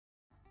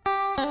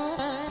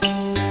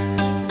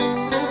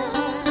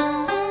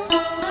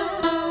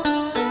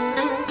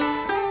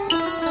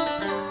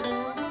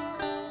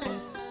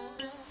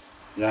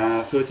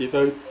Thưa chị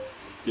Tư,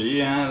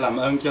 chị làm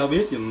ơn cho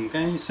biết dùm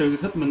cái sư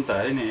Thích Minh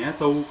Tuệ này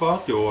tu có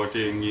chùa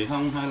triền gì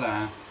không, hay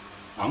là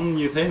ổng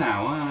như thế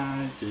nào á,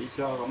 chị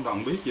cho cộng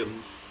đồng biết dùm.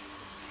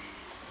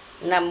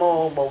 Nam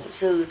mô Bổn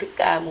Sư Thích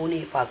Ca Mâu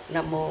Ni Phật.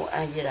 Nam mô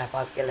A Di Đà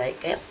Phật. Và lễ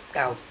kép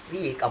cầu quý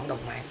vị cộng đồng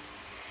mạng.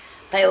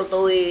 Theo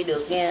tôi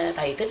được nghe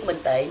thầy Thích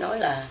Minh Tuệ nói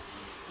là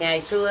ngày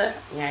xưa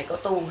ngài có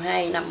tu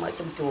 2 năm ở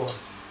trong chùa.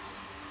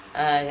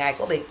 Ngài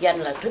có biệt danh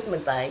là Thích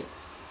Minh Tuệ.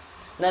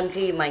 Nên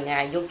khi mà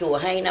ngài vô chùa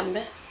 2 năm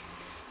đó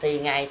thì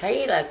ngài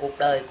thấy là cuộc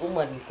đời của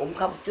mình cũng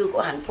chưa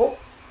có hạnh phúc.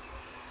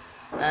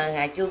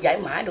 Ngài chưa giải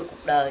mã được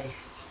cuộc đời,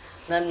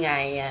 nên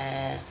ngài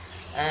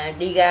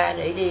đi ra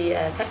để đi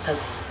khắc thực,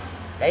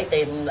 để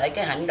tìm lại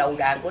cái hạnh đầu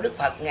đàn của Đức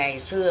Phật ngày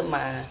xưa,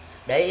 mà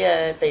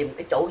để tìm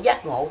cái chỗ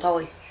giác ngộ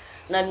thôi.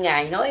 Nên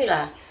ngài nói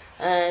là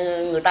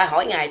người ta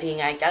hỏi ngài thì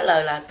ngài trả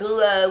lời là: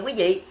 thưa quý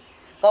vị,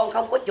 con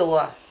không có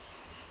chùa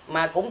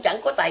mà cũng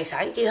chẳng có tài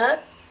sản chi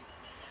hết,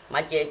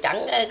 mà chị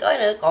chẳng có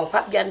nữa. Còn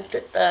pháp danh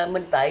Thích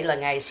Minh Tuệ là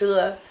ngày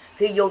xưa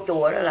khi vô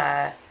chùa đó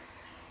là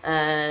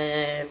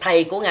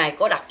thầy của ngài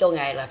có đặt cho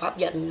ngài là pháp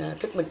danh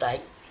Thích Minh Tuệ,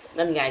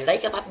 nên ngài lấy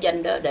cái pháp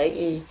danh đó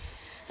để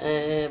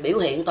biểu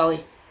hiện thôi.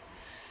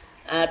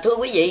 Thưa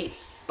quý vị,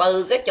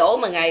 từ cái chỗ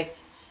mà ngài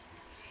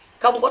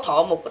không có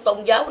thọ một cái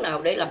tôn giáo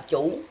nào để làm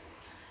chủ,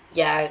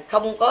 và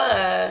không có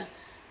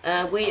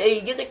quy y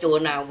với cái chùa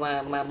nào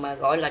mà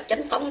gọi là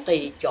chánh thống,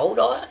 thì chỗ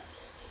đó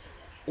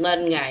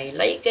nên ngài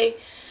lấy cái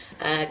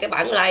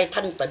bản lai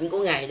thanh tịnh của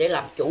ngài để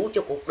làm chủ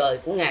cho cuộc đời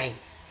của ngài,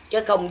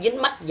 chứ không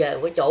dính mắc về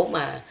cái chỗ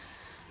mà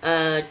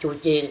chùa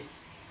chiền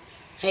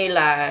hay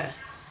là.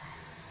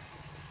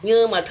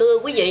 Như mà thưa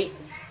quý vị,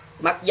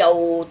 mặc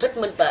dầu Thích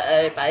Minh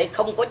Tuệ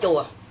không có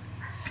chùa,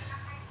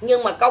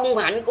 nhưng mà công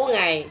hạnh của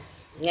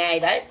ngài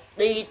đã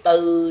đi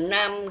từ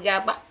Nam ra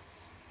Bắc.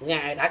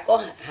 Ngài đã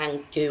có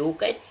hàng triệu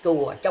cái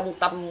chùa trong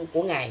tâm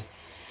của ngài,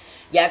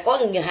 và có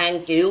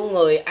hàng triệu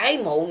người ái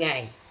mộ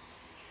ngài,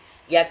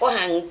 và có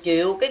hàng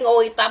triệu cái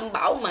ngôi tam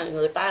bảo mà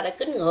người ta đã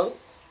kính ngưỡng.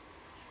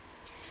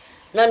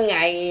 Nên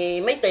ngài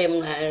mới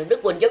tìm,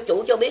 Đức Quỳnh Giáo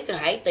Chủ cho biết là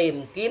hãy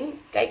tìm kiếm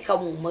cái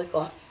không mới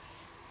có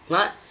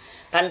đó.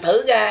 Thành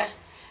thử ra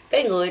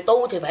cái người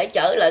tu thì phải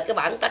trở lại cái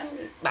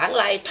bản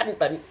lai thanh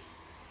tịnh,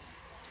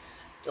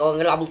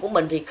 còn lòng của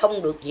mình thì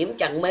không được nhiễm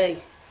trần mê.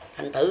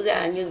 Thành thử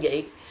ra như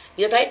vậy.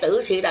 Như Thái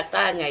tử Sĩ Đạt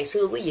Ta ngày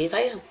xưa quý vị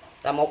thấy không,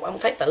 là một ông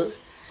thái tử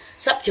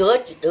sắp sửa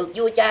được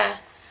vua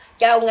cha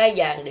trao ngai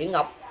vàng điện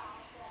ngọc,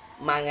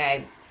 mà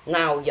ngài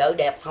nào vợ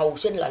đẹp hầu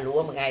sinh là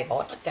lụa, mà ngài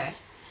bỏ tất cả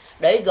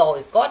để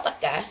rồi có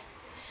tất cả.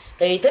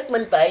 Thì Thích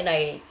Minh Tuệ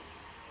này,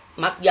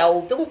 mặc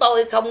dầu chúng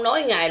tôi không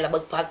nói ngài là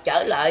bậc Phật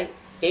trở lại,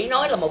 chỉ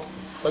nói là một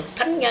bậc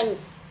thánh nhân,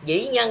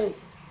 vĩ nhân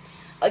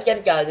ở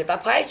trên trời người ta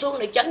phái xuống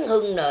để chấn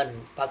hưng nền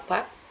Phật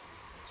pháp.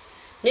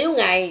 Nếu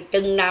ngài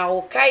chừng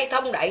nào khai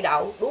thông đại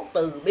đạo, đuốc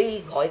từ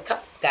bi gọi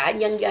khắp cả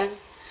nhân gian,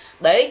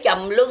 bể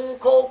trầm luân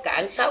khô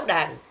cạn sáu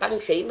đàn, tăng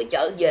sĩ mới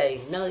trở về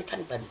nơi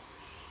thanh tịnh.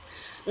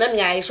 Nên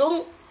ngài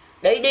xuống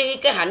để đi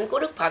cái hạnh của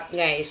Đức Phật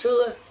ngày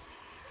xưa.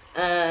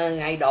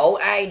 Ngài độ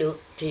ai được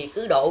thì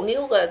cứ độ.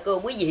 Nếu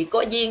quý vị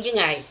có duyên với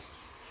ngài,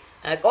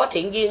 có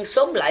thiện duyên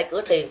sớm lại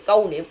cửa thiền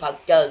câu niệm Phật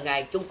chờ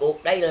ngài chung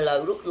cuộc. Đây là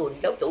lời Đức Quỳnh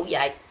Giáo Chủ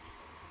dạy.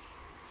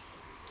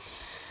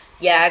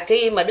 Và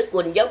khi mà Đức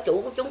Quỳnh Giáo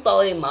Chủ của chúng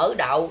tôi mở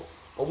đạo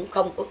cũng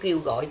không có kêu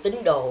gọi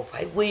tín đồ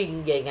phải quy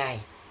về ngài.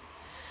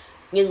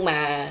 Nhưng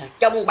mà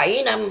trong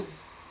 7 năm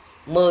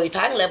 10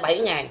 tháng lại 7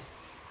 ngày,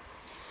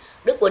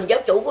 Đức Quỳnh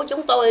Giáo Chủ của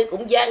chúng tôi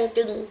cũng gian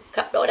trưng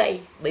khắp đó đây,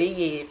 bị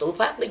vì tụi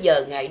Pháp bây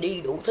giờ ngài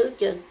đi đủ thứ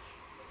chân.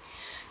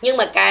 Nhưng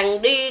mà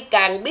càng đi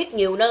càng biết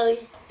nhiều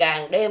nơi,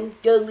 càng đem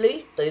chân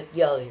lý tuyệt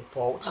vời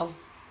phổ thông.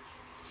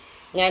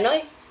 Ngài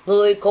nói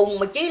người khùng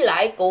mà chí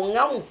lại cuồng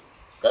ngông,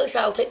 cớ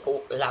sao thấy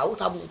cuộc lão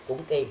thông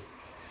cũng kỳ.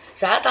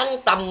 Xả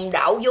thân tầm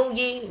đạo vô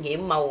vi,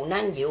 nhiệm màu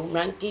nan diệu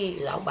nan chi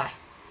lão bài.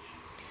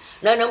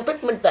 Nên ông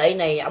Thích Minh Tuệ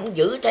này, ông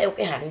giữ theo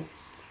cái hạnh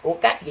của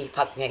các vị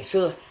Phật ngày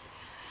xưa.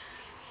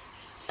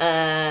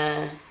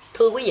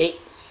 Thưa quý vị,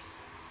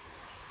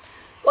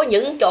 có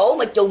những chỗ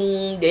mà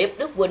trùng điệp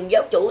Đức Quỳnh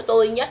Giáo Chủ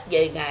tôi nhắc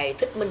về ngài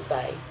Thích Minh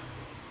Tuệ,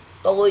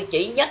 tôi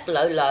chỉ nhắc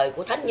lời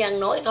của thánh nhân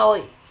nói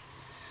thôi,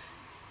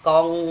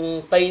 còn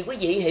tùy quý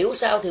vị hiểu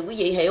sao thì quý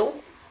vị hiểu.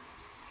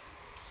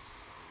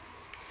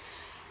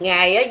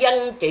 Ngài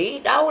văn chỉ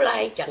đáo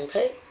lai trần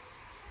thế,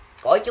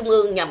 cõi trung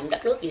ương nhằm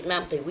đất nước Việt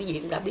Nam thì quý vị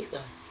cũng đã biết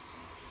rồi.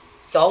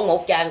 Chọn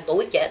một chàng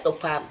tuổi trẻ tục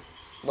phàm,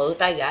 mượn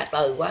tay gã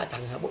tờ qua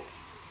thằng hạ bút.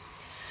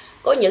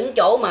 Có những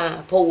chỗ mà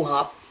phù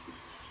hợp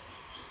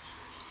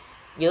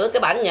giữa cái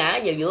bản ngã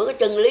và giữa cái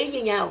chân lý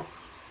với nhau.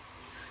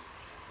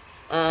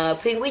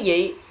 Phiên quý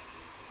vị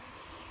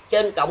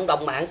trên cộng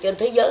đồng mạng trên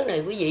thế giới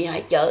này, quý vị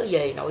hãy trở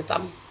về nội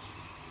tâm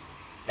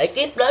để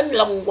kiếp đến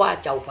long qua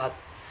chầu Phật.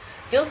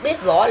 Trước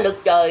biết rõ lực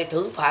trời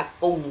thưởng phạt,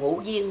 cùng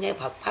ngũ duyên nghe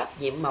Phật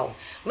pháp nhiệm màu,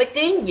 mới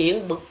kiến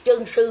diện bậc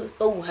chân sư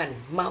tu hành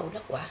mau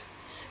đắc quả.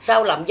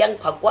 Sao làm dân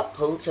Phật quốc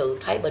hưởng sự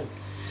thái bình,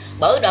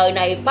 bởi đời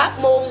này pháp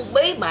môn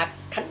bế mạc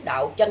thánh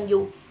đạo chân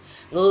du.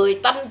 Người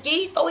tâm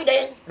trí tối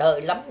đen,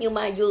 đời lắm như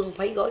ma dương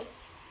phấy gối.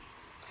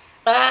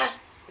 Ta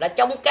là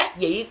trong các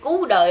vị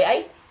cứu đời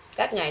ấy,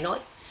 các ngài nói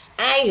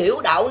ai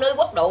hiểu đạo nơi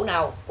quốc độ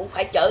nào cũng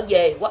phải trở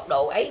về quốc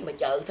độ ấy mà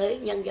trợ thế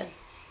nhân dân.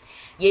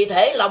 Vì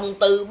thế lòng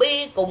từ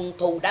bi cùng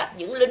thù đáp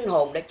những linh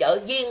hồn đã trở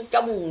duyên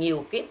trong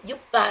nhiều kiếp giúp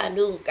ta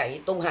nương cậy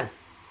tu hành.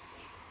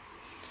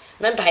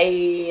 Nên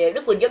thầy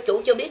Đức Quỳnh Giáo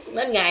Chủ cho biết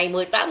đến ngày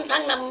 18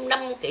 tháng 5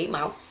 năm Kỷ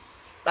Mão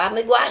ta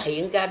mới hóa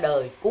hiện ra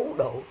đời cứu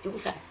độ chúng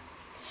sanh.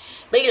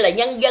 Tuy là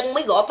nhân dân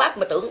mới gõ pháp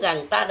mà tưởng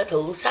rằng ta đã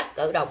thượng sát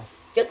cỡ đồng,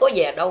 chứ có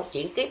về đâu,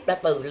 chuyển kiếp đã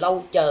từ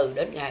lâu chờ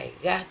đến ngày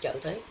ra trợ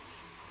thế.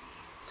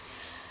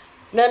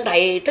 Nên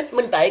thầy Thích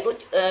Minh Tuệ của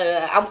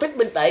ông Thích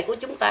Minh Tuệ của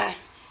chúng ta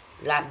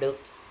làm được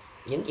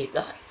những việc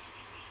đó.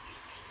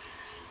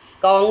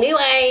 Còn nếu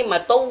ai mà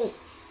tu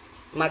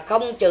mà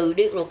không trừ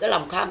đi được cái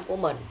lòng tham của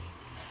mình,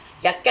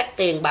 các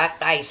tiền bạc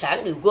tài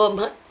sản đều gom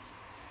hết,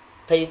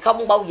 thì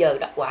không bao giờ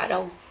đắc quả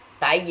đâu.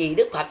 Tại vì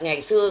Đức Phật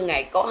ngày xưa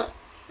ngài có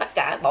tất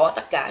cả, bỏ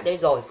tất cả để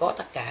rồi có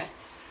tất cả.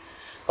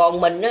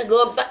 Còn mình nó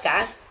gom tất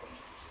cả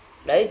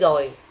để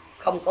rồi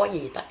không có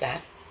gì tất cả.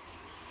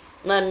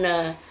 Nên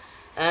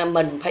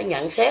mình phải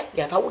nhận xét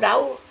và thấu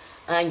đáo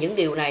những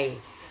điều này.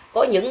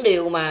 Có những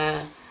điều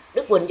mà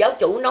Đức Quỳnh Giáo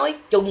Chủ nói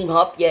trùng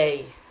hợp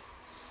về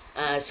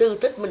sư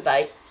Thích Minh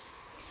Tuệ.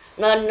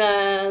 Nên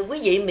quý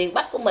vị miền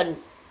Bắc của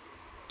mình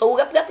tu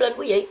gấp lên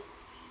quý vị,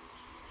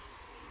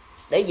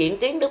 để diễn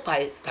kiến Đức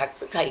Thầy thật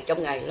Đức Thầy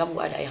trong ngày Long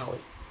Hoa Đại Hội.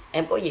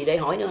 Em có gì để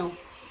hỏi nữa không?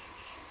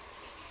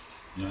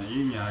 Dạ, với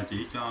nhờ chị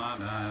cho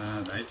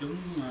để chúng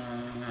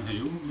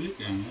hiểu biết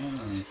rằng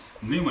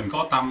nếu mình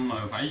có tâm mà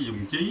phải dùng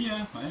trí,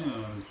 phải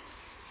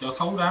cho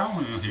thấu đáo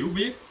hiểu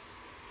biết.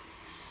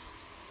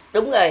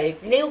 Đúng rồi,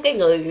 nếu cái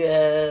người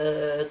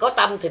có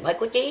tâm thì phải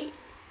có trí.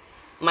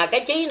 Mà cái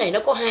trí này nó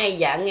có hai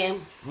dạng em.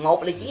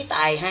 Một là trí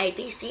tài, hai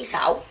trí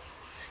xảo.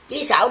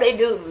 Trí xảo để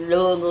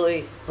lừa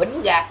người,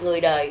 phỉnh gạt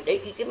người đời để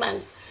kiếm ăn.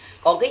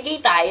 Còn cái trí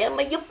tài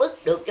mới giúp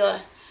ích được cho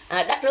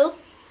đất nước,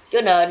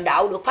 cho nền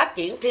đạo được phát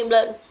triển thêm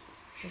lên,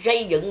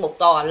 xây dựng một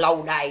tòa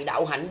lầu đài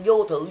đạo hạnh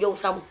vô thượng vô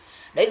song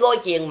để gôi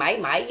chuyền mãi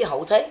mãi với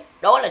hậu thế.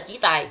 Đó là trí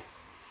tài.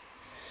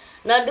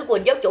 Nên Đức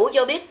Quỳnh Giáo Chủ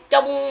cho biết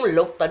trong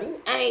lục tỉnh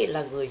ai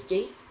là người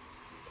trí.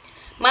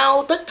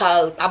 Mau thức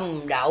thờ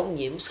tầm đạo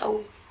nhiệm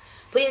sâu,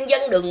 phiên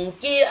dân đừng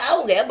chia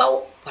áo ghẻ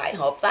bâu, phải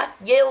hợp tác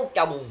gieo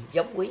trồng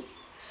giống quý.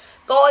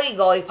 Coi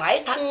rồi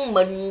phải thân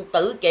mình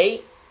tự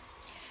trị,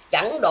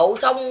 chẳng độ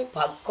sông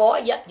Phật khó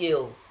giác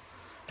diều.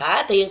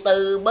 Thả thiền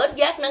từ bến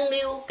giác nâng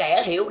niu,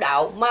 kẻ hiểu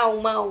đạo mau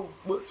mau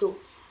bước xuống.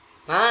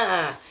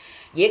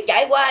 Việc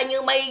trải qua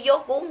như mây gió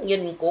cuốn,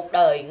 nhìn cuộc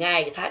đời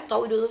ngày tháng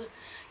thối đưa.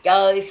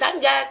 Trời sáng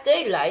ra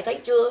kế lại thấy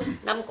chưa,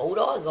 năm cũ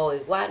đó rồi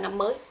qua năm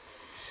mới.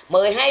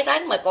 12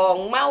 tháng mà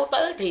còn mau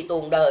tới thì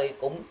tuồng đời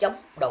cũng chấm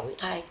đổi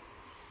thay.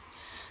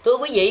 Thưa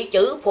quý vị,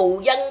 chữ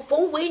phù dân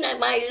phú quý nay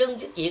mai lưng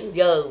trước chuyện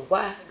giờ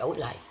qua đổi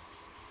lại.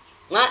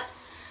 Đó.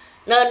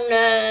 Nên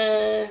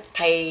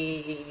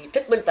thầy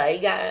Thích Minh Tuệ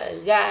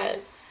ra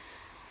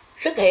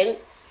xuất hiện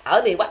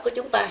ở miền Bắc của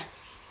chúng ta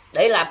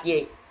để làm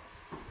gì?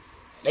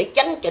 Để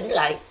chấn chỉnh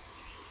lại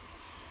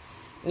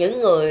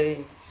những người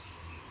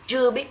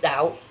chưa biết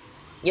đạo,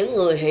 những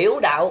người hiểu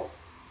đạo,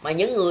 mà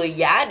những người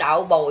giả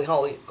đạo bồi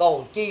hồi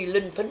còn chi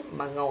linh thính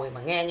mà ngồi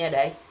mà nghe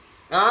để.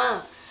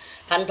 Đó.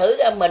 Thành thử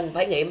ra mình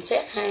phải nghiệm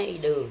xét hai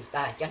đường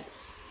tà chánh.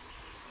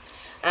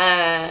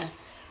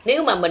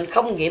 Nếu mà mình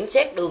không nghiệm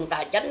xét đường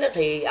tà chánh đó,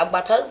 thì ông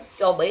Ba Thớt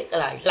cho biết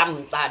là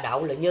lầm tà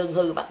đạo là nhân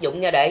hư bất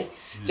dụng nha đệ.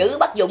 Chữ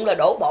bất dụng là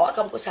đổ bỏ,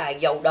 không có xài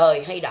dầu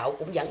đời hay đạo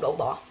cũng vẫn đổ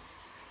bỏ.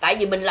 Tại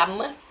vì mình lầm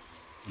á.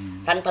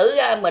 Thành thử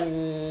ra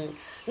mình,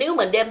 nếu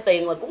mình đem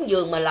tiền mà cúng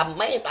dường mà lầm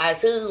mấy tà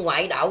sư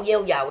ngoại đạo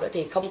gieo vào đó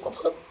thì không có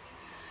phước.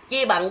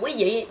 Chi bằng quý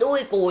vị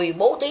đuôi cùi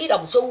bố thí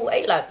đồng xu,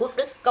 ấy là phước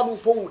đức công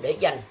phu để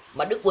dành,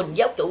 mà Đức Quỳnh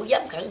Giáo Chủ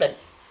dám khẳng định.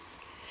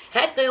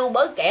 Hát kêu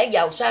bới kẻ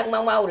giàu sang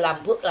mau mau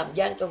làm phước làm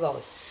gian cho rồi,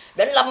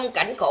 đến lâm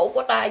cảnh khổ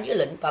của ta với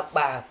lệnh Phật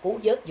bà cứu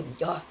vớt dùm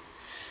cho.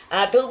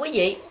 Thưa quý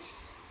vị,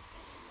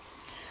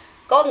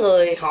 có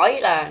người hỏi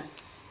là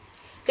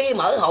khi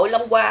mở hội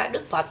Long Hoa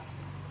Đức Phật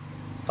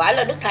phải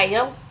là Đức Thầy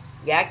không?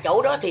 Dạ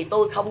chỗ đó thì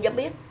tôi không dám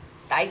biết,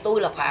 tại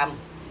tôi là phàm,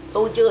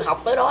 tôi chưa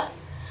học tới đó.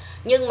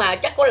 Nhưng mà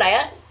chắc có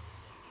lẽ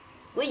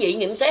quý vị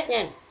nghiệm xét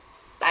nha.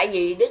 Tại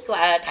vì Đức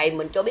Thầy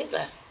mình cho biết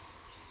là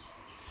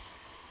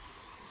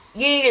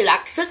Di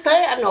Lặc sức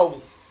thế anh hùng,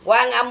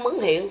 Quan Âm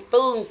ứng hiện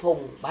tương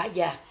phùng bá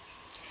gia.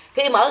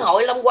 Khi mở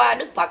hội Long Hoa,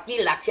 Đức Phật Di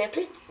Lặc sẽ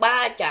thuyết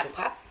 3 tràng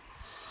pháp.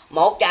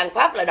 Một tràng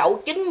pháp là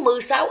đậu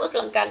 96 ức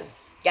lăng căn,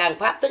 tràng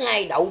pháp thứ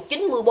hai đậu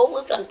 94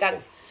 ức lăng căn,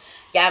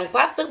 tràng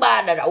pháp thứ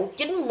ba là đậu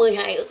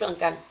 92 ức lăng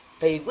căn.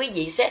 Thì quý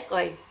vị xét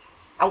coi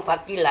ông Phật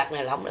Di Lặc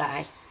này là ông là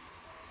ai.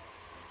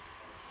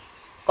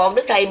 Còn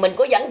Đức Thầy mình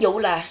có dẫn dụ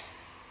là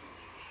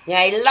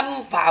ngày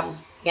lâm phàm,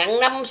 ngàn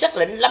năm sắc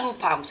lệnh lâm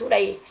phàm xuống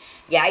đây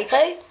dạy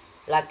thế,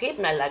 là kiếp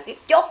này là kiếp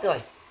chót rồi.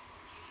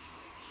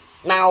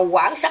 Nào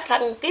quản sát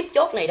thân kiếp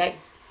chót này đây,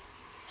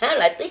 há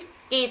lại tiếc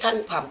chi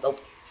thân phàm tục.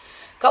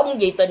 Không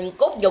vì tình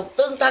cốt dục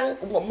tương thân,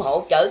 cũng ủng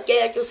hộ chở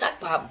che cho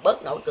xác phàm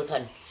bớt nổi cực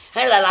hình.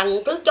 Hay là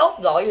lần thứ chót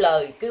gọi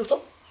lời kêu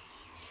thúc,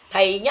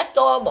 thầy nhắc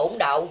cho bổn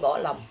đạo gõ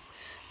lòng,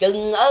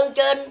 chừng ơn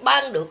trên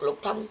ban được lục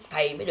thông,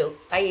 thầy mới được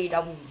Tây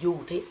Đông du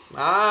thiết.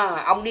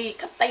 Ông đi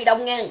khắp Tây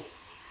Đông nha,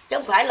 chứ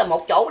không phải là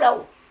một chỗ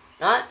đâu.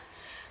 Đó,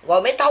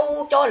 rồi mới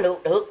thâu cho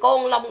được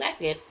con long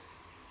ác nghiệt.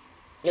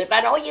 Người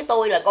ta nói với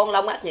tôi là con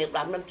long ác nghiệt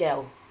làm năm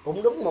chèo,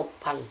 cũng đúng một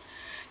phần.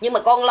 Nhưng mà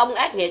con long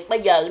ác nghiệt bây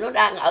giờ nó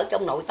đang ở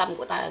trong nội tâm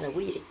của ta nè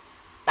quý vị.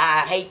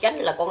 Tà hay chánh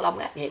là con long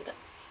ác nghiệt đó.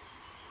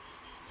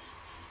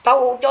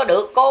 Thâu cho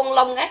được con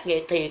long ác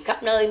nghiệt thì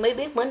khắp nơi mới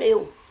biết mến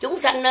yêu. Chúng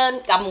sanh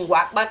nên cầm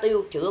quạt ba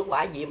tiêu, chữa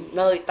quả diệm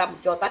nơi tâm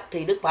cho tắt.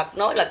 Thì Đức Phật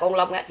nói là con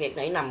long ác nghiệt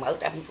này nằm ở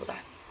tâm của ta,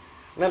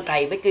 nên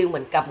thầy mới kêu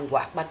mình cầm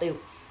quạt ba tiêu,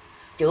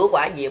 chữa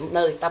quả diệm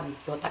nơi tâm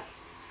cho tắt.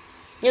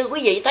 Như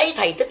quý vị thấy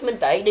thầy Thích Minh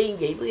Tuệ đi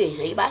vậy, quý vị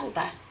sĩ bán người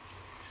ta,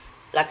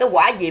 là cái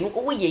quả diệm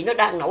của quý vị nó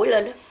đang nổi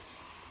lên đó.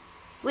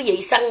 Quý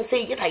vị sân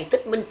si với thầy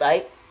Thích Minh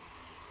Tuệ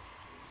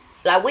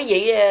là quý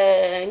vị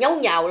nhấu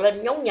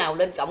nhào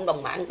lên cộng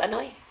đồng mạng. Ta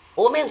nói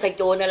ủa mấy ông thầy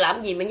chùa này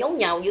làm gì mà nhấu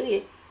nhào dữ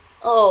vậy?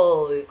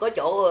 Ôi có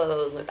chỗ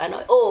người ta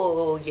nói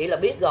ô vậy là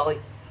biết rồi,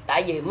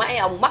 tại vì mấy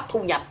ông mất thu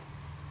nhập.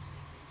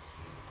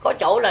 Có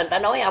chỗ là người ta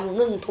nói ông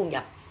ngưng thu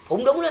nhập,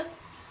 cũng đúng đó.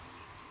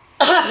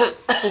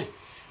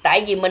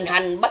 Tại vì mình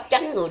hành bất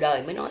chánh người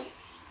đời mới nói.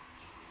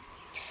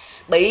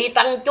 Bị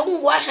tăng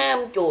chúng quá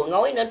ham chùa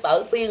ngói nên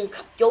tở phiên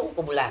khắp chốn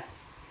cùng lạc.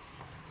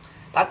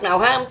 Phật nào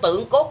ham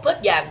tượng cốt vết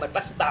vàng mà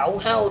tắc tạo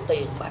hao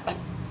tiền bà tắc.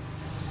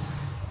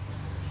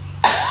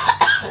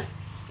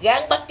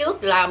 Gán bắt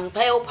chước làm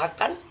theo Phật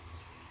tánh.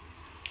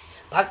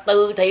 Phật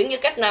từ thiện như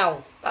cách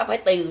nào, ta phải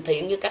từ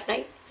thiện như cách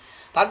ấy.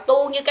 Phật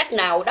tu như cách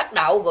nào đắc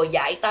đạo rồi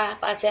dạy ta,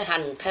 ta sẽ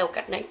hành theo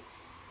cách ấy.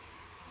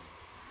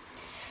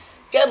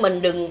 Chứ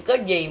mình đừng có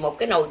vì một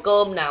cái nồi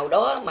cơm nào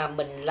đó mà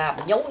mình làm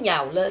nhấu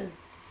nhào lên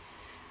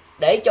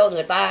để cho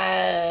người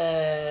ta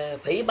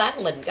phỉ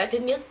báng mình. Cái thứ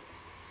nhất.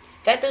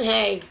 Cái thứ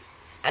hai,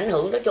 ảnh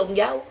hưởng đến tôn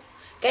giáo.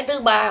 Cái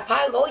thứ ba,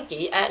 phá rối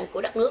trị an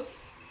của đất nước.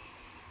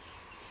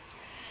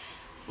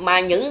 Mà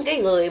những cái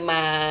người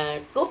mà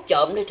cướp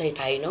trộm thì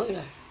thầy nói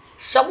là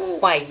sống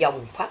ngoài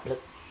dòng pháp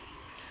lực,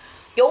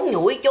 trốn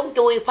nhủi trốn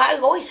chui, phá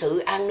rối sự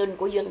an ninh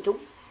của dân chúng,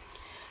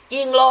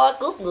 chuyên lo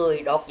cướp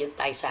người đoạt giật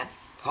tài sản.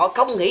 Họ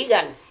không nghĩ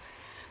rằng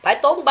phải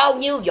tốn bao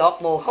nhiêu giọt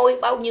mồ hôi,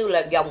 bao nhiêu là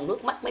dòng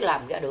nước mắt mới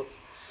làm ra được.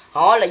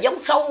 Họ là giống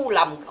sâu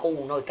làm khù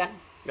nồi canh,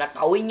 là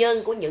tội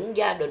nhân của những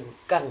gia đình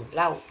cần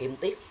lao kiệm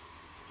tiết.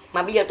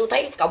 Mà bây giờ tôi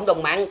thấy cộng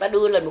đồng mạng người ta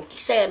đưa lên một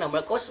chiếc xe nào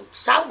mà có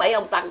 6-7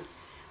 ông tăng,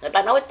 người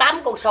ta nói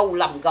 8 con sâu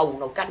làm gầu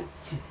nồi canh.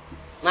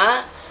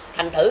 Đó,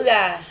 thành thử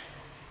ra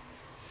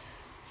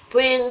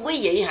khuyên quý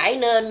vị hãy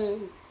nên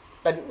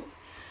tỉnh,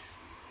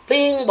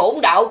 khuyên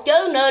bổn đạo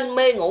chớ nên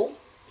mê ngủ,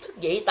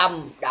 thức dậy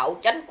tầm đạo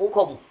chánh của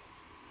khùng,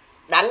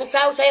 đặng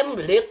sao xem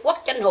liệt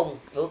quốc tranh hùng,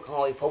 được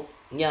hồi phục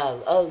nhờ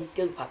ơn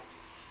chư Phật.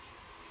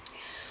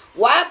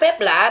 Quá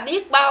phép lạ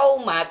biết bao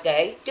mà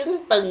kể,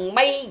 chứng từng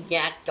mây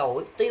nhạt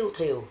trội tiêu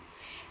thiều,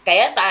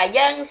 kẻ tà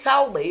gian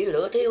sao bị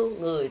lửa thiêu,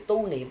 người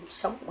tu niệm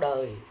sống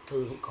đời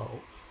thượng cổ.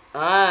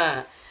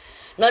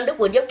 Nên Đức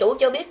Quỳnh Giáo Chủ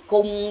cho biết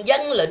cùng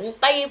dân lệnh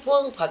Tây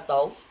Phương Phật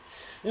Tổ,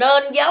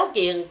 nên giáo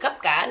truyền khắp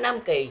cả Nam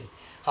Kỳ,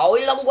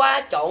 hội Long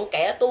Hoa chọn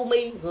kẻ tu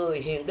mi, người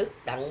hiền đức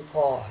đặng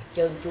phò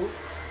trơn chuốt.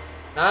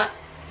 Đó,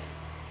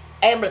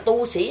 em là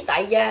tu sĩ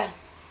tại gia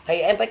thì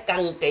em phải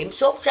cần kiệm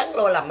sốt sắng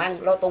lo làm ăn,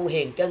 lo tu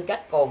hiền chân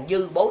cách, còn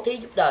dư bố thí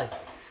giúp đời,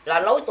 là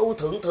lối tu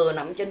thượng thừa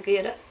nằm trên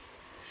kia đó.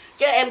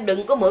 Chứ em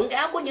đừng có mượn cái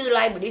áo của Như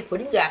Lai mà đi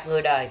phỉnh gạt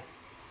người đời.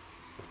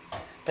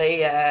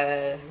 Thì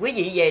quý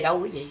vị về đâu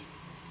quý vị?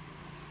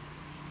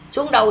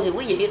 Xuống đâu thì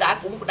quý vị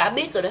cũng đã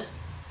biết rồi đó.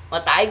 Mà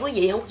tại quý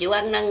vị không chịu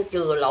ăn năn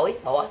chừa lỗi,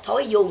 bỏ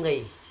thói vô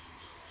nghì.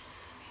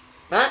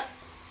 Đó,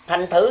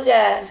 thành thử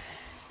ra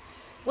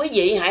quý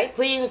vị hãy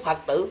khuyên Phật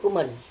tử của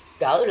mình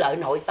trở lại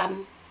nội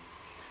tâm.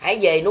 Hãy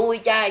về nuôi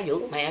cha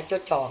dưỡng mẹ cho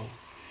tròn.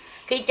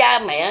 Khi cha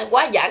mẹ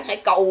quá giảng, hãy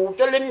cầu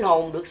cho linh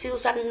hồn được siêu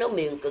sanh ở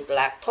miền cực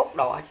lạc, thoát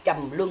đọa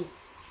trầm luân.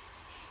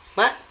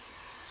 Đó,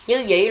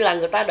 như vậy là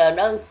người ta đền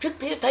ơn trước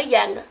thế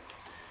gian đó.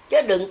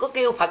 Chứ đừng có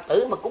kêu Phật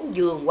tử mà cúng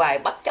dường hoài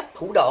bất chấp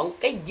thủ đoạn,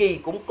 cái gì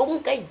cũng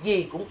cúng, cái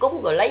gì cũng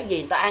cúng, rồi lấy gì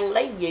người ta ăn,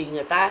 lấy gì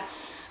người ta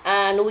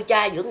nuôi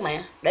cha dưỡng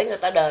mẹ để người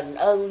ta đền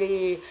ơn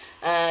đi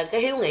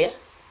cái hiếu nghĩa.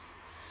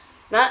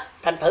 Đó,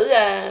 thành thử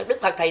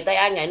Đức Phật Thầy Tây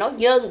An Ngài nói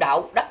nhân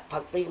đạo đắc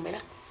Phật tiên mới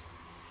đắc.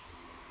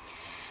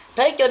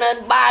 Thế cho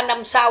nên 3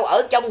 năm sau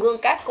ở trong hương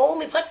cát cố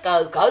mới phết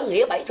cờ khởi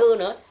nghĩa bảy thưa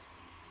nữa.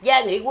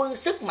 Gia nghị quân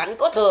sức mạnh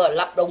có thừa,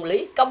 lập đồng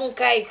lý công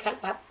khai kháng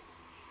pháp.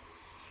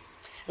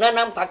 Nên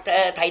ông Phật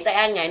Thầy Tây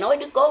An Ngài nói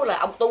Đức Cố là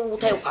ông tu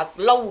theo Phật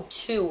lâu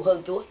siêu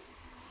hơn Chúa.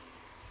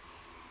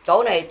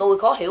 Chỗ này tôi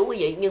khó hiểu quý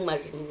vị, nhưng mà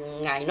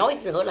Ngài nói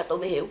nữa là tôi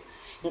mới hiểu.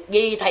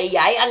 Vì Thầy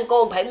dạy ăn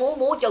côn phải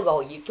múa cho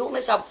rồi việc Chúa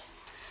mới xong.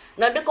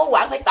 Nên Đức Cố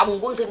Quảng phải tòng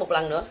quân thêm một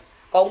lần nữa.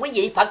 Còn quý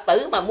vị Phật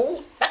tử mà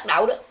muốn đắc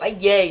đạo đó, phải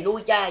về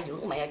nuôi cha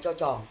dưỡng mẹ cho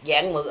tròn,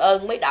 dạng mười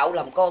ơn mới đạo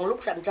làm con lúc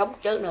sanh sống,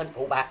 chớ nên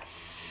phụ bạc.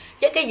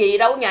 Chứ cái gì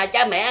đâu, nhà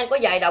cha mẹ ăn có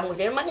vài đồng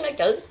thì nó mắng nói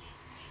chữ.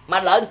 Mà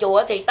lợn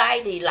chùa thì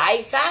tay thì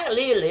lại xá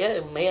lia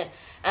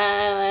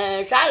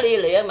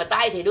lịa mà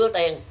tay thì đưa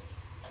tiền.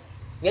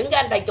 Những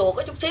cái anh thầy chùa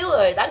có chút xíu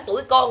rồi, đáng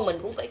tuổi con mình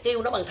cũng phải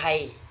kêu nó bằng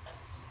thầy.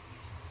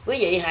 Quý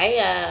vị hãy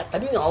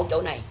tỉnh ngộ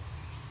chỗ này.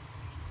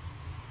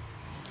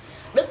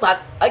 Đức Phật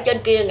ở trên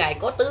kia Ngài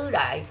có tứ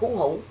đại phú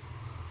hữu,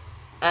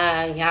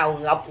 ngào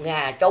ngọc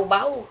ngà châu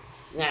báu,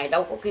 Ngài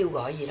đâu có kêu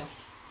gọi gì đâu.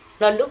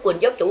 Nên Đức Quỳnh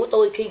giáo chủ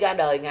tôi khi ra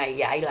đời Ngài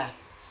dạy là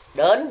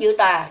đến với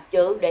ta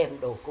chớ đem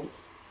đồ cúng,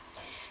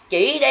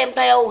 chỉ đem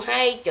theo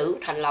hai chữ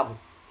thành lòng,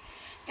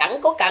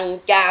 chẳng có cần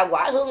trà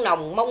quả hương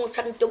nồng, mong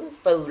sanh chúng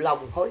từ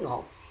lòng hối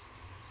ngộ.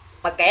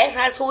 Mà kẻ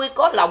xa xui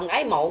có lòng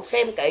ái mộ,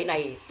 xem kệ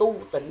này tu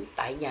tịnh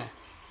tại nhà.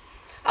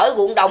 Ở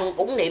ruộng đồng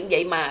cũng niệm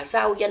vậy mà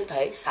sao danh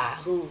thể xạ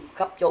hương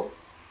khắp chốn.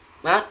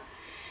 Đó.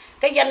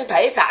 Cái danh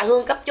thể xạ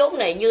hương khắp chốn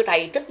này như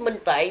thầy Thích Minh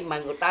Tuệ mà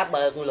người ta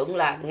bàn luận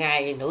là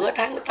ngày nửa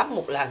tháng nó tắm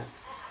một lần.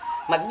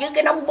 Mà với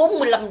cái nóng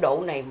 45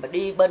 độ này mà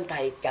đi bên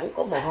thầy chẳng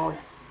có mồ hôi.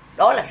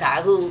 Đó là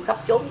xạ hương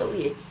khắp chốn đó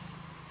quý vị.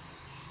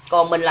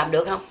 Còn mình làm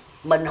được không?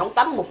 Mình không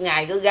tắm một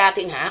ngày cứ ra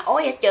thiên hạ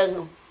ói hết trơn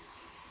không?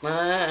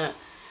 Mà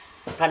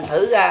thành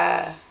thử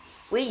ra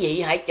quý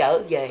vị hãy trở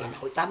về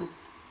nội tâm.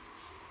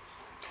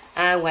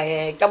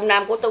 Ngoài trong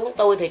Nam của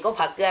tôi thì có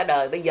Phật ra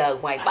đời. Bây giờ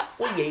ngoài Bắc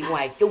quý vị,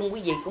 ngoài Trung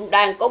quý vị cũng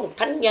đang có một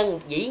thánh nhân, một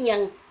vĩ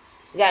nhân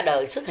ra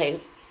đời xuất hiện.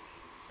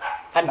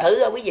 Thành thử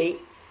ra quý vị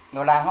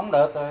người làm không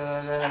được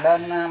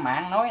lên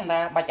mạng nói người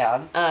ta ba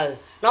trợn.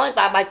 Nói người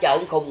ta ba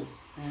trợn khùng.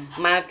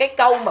 Mà cái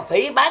câu mà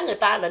phỉ bán người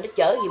ta là nó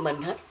chở gì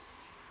mình hết.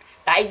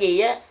 Tại vì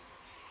á,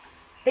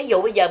 ví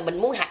dụ bây giờ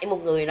mình muốn hại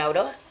một người nào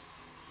đó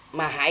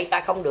mà hại ta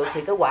không được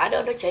thì cái quả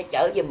đó nó sẽ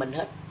trở về mình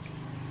hết.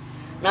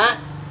 Đó,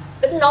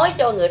 tính nói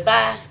cho người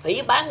ta,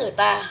 phỉ bán người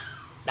ta,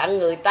 đặng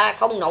người ta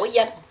không nổi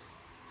danh,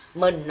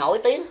 mình nổi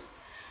tiếng.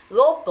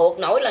 Rốt cuộc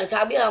nổi lần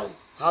sao biết không?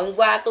 Hồi hôm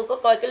qua tôi có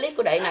coi cái clip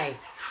của đệ này,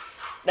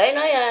 để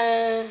nói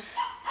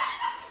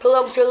thưa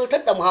ông sư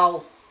thích đồng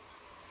hồ,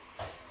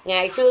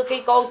 ngày xưa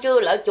khi con chưa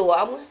lại chùa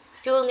ông,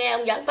 chưa nghe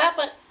ông giảng pháp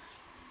á,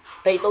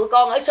 thì tụi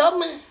con ở xóm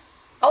á,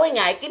 tối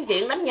ngày kiếm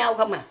chuyện đánh nhau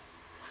không à.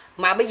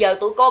 Mà bây giờ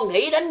tụi con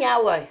nghỉ đánh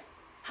nhau rồi.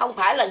 Không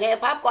phải là nghe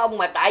pháp của ông,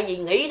 mà tại vì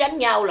nghỉ đánh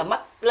nhau là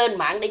mắc lên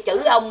mạng để chửi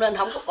ông, nên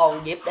không có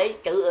còn dịp để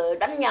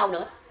đánh nhau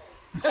nữa.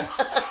 Cái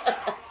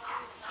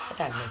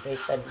thằng này thì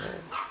tình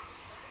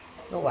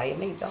nó quậy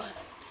mấy đó.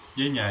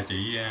 Với nhà chị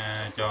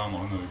cho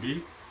mọi người biết,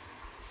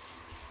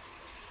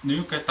 nếu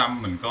cái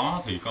tâm mình có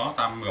thì có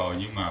tâm rồi,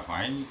 nhưng mà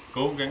phải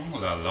cố gắng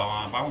là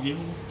lo báo hiếu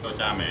cho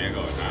cha mẹ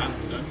rồi hả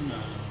đến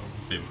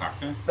tìm Phật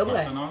á. Đúng Phật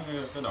rồi. nói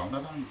cái đoạn đó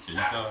chị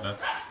cho để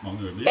mọi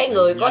người biết. Cái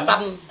người có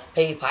tâm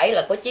thì phải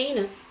là có trí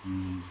nữa.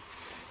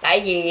 Tại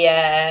vì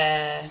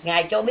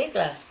Ngài cho biết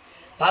là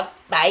Phật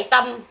đại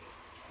tâm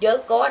chớ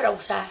có đâu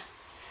xa,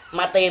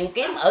 mà tìm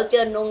kiếm ở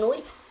trên non núi.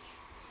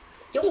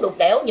 Chúng đục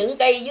đẽo những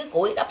cây dưới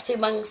củi, đắp xi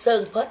măng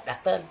sơn phết đặt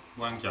tên.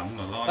 Quan trọng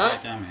là lo cho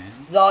cha mẹ.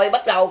 Rồi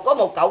bắt đầu có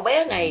một cậu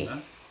bé này,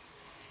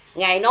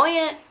 Ngài nói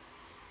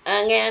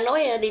nghe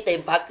nói đi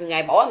tìm Phật,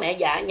 Ngài bỏ mẹ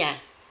già ở nhà,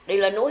 đi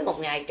lên núi một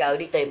ngày trời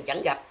đi tìm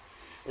chẳng gặp.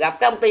 Gặp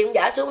cái ông tiên ông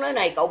giả xuống nói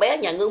này cậu bé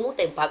nhà ngươi muốn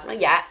tìm Phật. Nói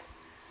dạ.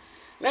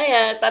 Nói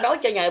ta nói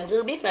cho nhà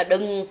ngươi biết là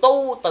đừng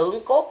tu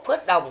tượng cốt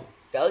phết đồng,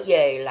 trở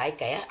về lại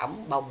kẻ ẩm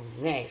bồng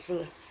ngày xưa.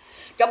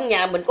 Trong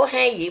nhà mình có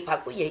hai vị Phật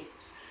quý vị.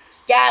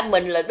 Cha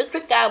mình là Đức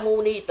Thích Ca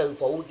Mâu Ni Từ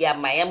Phụ, và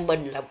mẹ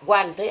mình là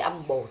Quan Thế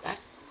Âm Bồ Tát.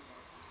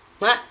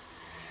 Đó.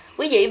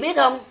 Quý vị biết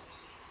không?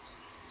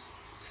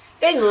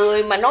 Cái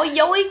người mà nói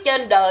dối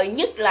trên đời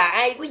nhất là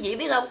ai quý vị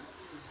biết không?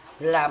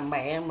 Là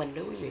mẹ mình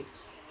đó quý vị.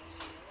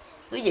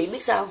 Quý vị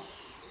biết sao?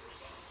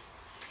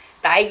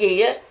 Tại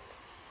vì á,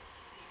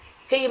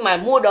 khi mà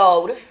mua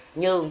đồ đó,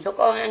 nhường cho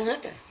con ăn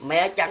hết rồi,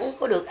 mẹ chẳng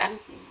có được ăn.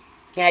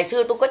 Ngày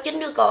xưa tôi có 9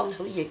 đứa con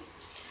quý vị.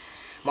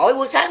 Mỗi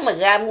buổi sáng mà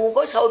ra mua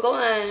gói xôi có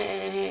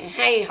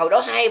hồi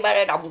đó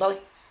 2-3 đồng thôi,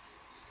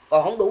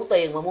 còn không đủ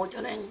tiền mà mua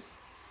cho nó ăn.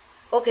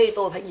 Có khi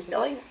tôi phải nhịn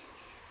đói.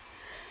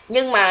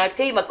 Nhưng mà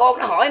khi mà con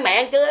nó hỏi mẹ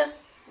ăn chưa,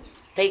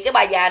 thì cái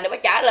bà già này bà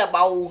trả là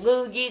bầu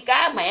ngư di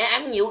cá mẹ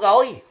ăn nhiều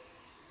rồi.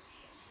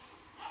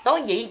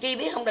 Nói gì chi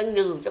biết không, đang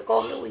nhường cho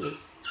con đó quý vị.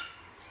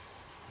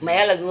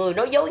 Mẹ là người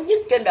nói dối nhất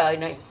trên đời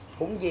này,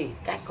 cũng gì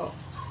các con,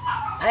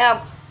 thấy không?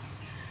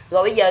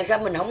 Rồi bây giờ sao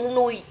mình không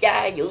nuôi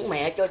cha dưỡng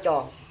mẹ cho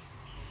tròn?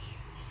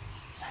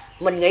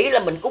 Mình nghĩ là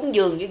mình cúng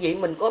dường như vậy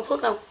mình có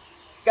phước không?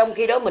 Trong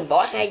khi đó mình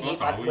bỏ hai vị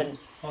Phật mình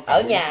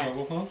ở nhà,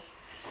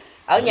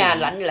 ở nhà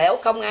lạnh lẽo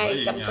không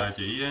ai chăm sóc.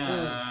 Chị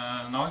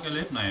nói cái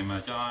clip này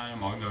mà cho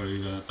mọi người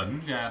tỉnh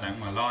ra đặng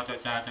mà lo cho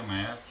cha cho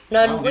mẹ.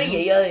 Nên quý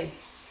vị ơi,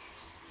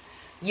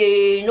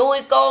 vì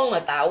nuôi con mà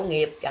tạo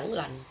nghiệp chẳng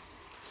lành,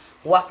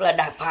 hoặc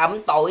là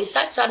phạm tội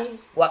sát sanh,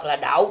 hoặc là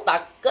đạo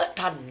tặc kết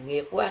thành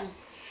nghiệp quan.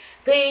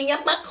 Khi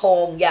nhắm mắt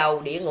hồn vào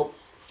địa ngục,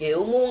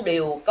 chịu muôn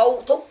điều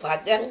câu thúc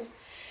phạt gắn.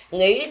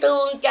 Nghĩ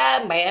thương cha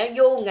mẹ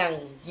vô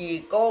ngần,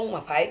 vì con mà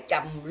phải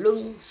trầm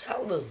luân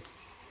 6 đường.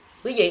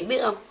 Quý vị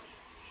biết không?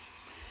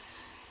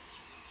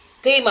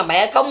 Khi mà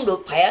mẹ không được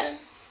khỏe,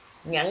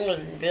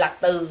 nhận lặt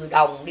từ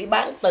đồng đi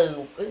bán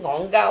từ cái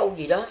ngọn rau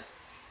gì đó,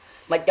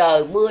 mà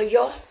trời mưa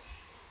gió,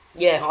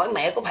 về hỏi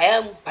mẹ có khỏe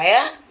không?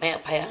 Khỏe, mẹ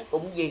khỏe,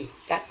 cũng gì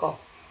các con.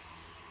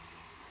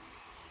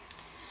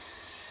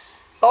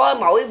 Có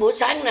mỗi buổi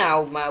sáng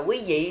nào mà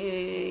quý vị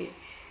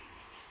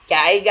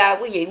chạy ra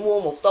quý vị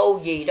mua một tô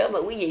gì đó mà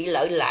quý vị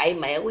lợi lại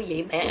mẹ quý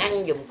vị, mẹ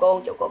ăn giùm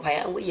con cho có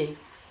khỏe không quý vị?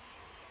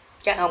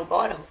 Chắc không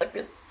có đâu, ít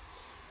lắm.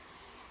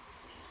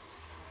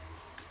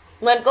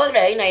 Nên có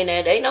đệ này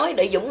nè để nói,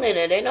 đệ Dũng này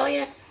nè để nói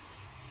á,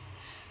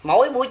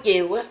 mỗi buổi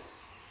chiều á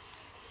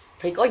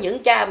thì có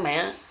những cha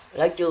mẹ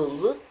lại trường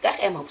rước các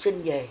em học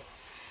sinh về,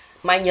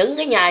 mà những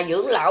cái nhà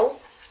dưỡng lão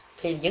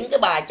thì những cái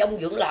bà trong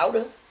dưỡng lão đó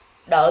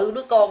đợi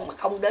đứa con mà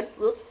không đến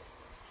rước,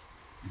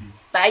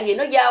 tại vì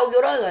nó giao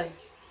vô đó rồi,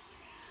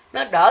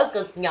 nó đỡ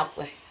cực nhọc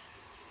rồi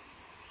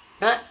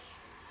đó.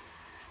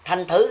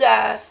 Thành thử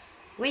ra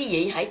quý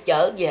vị hãy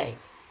trở về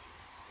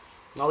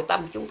nội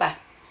tâm chúng ta.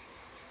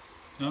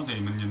 Đó thì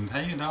mình nhìn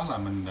thấy cái đó là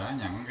mình đã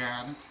nhận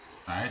ra đó.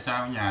 Tại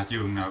sao nhà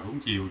trường nào cũng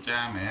chiều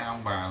cha mẹ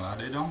ông bà lại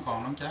để đón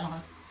con đón cháu hết,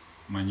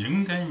 mà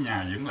những cái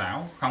nhà dưỡng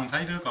lão không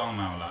thấy đứa con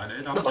nào lại để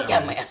đón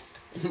cha mẹ.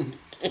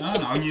 Đó,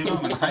 nội nhiên đó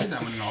mình thấy là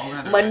mình ngộ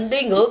ra được. Mình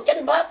đi ngược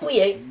chánh pháp quý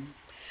vị.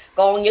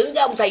 Còn những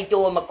cái ông thầy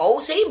chùa mà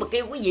cổ xí mà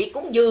kêu quý vị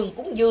cúng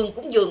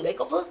dường để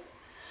có phước.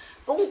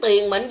 Cúng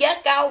tiền mệnh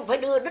giá cao phải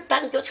đưa đích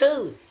thân cho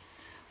sư.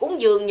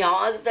 Cúng dường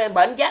nhỏ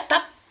bệnh giá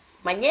thấp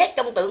mà nhét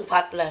trong tượng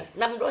Phật là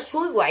năm đó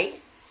suối quậy,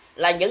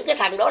 là những cái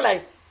thằng đó là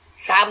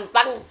sàm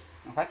tăng,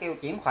 phải kêu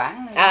chuyển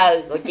khoản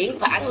rồi chuyển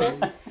khoản nữa.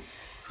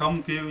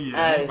 Không kêu gì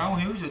báo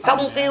hiếu cho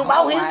không kêu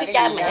báo hiếu cho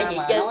cha mẹ gì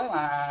chứ. Nói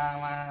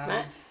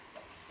mà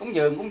cúng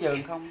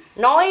dường không.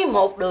 Nói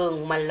một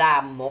đường mà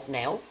làm một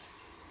nẻo.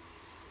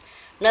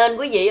 Nên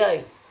quý vị ơi,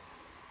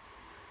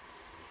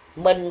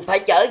 mình phải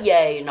trở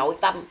về nội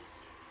tâm.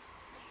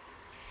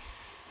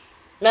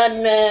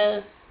 Nên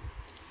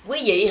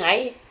quý vị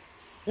hãy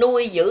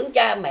nuôi dưỡng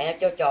cha mẹ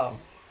cho tròn.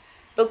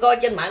 Tôi coi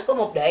trên mạng có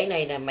một đệ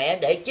này nè, mẹ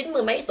đệ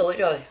 90 mấy tuổi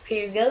rồi,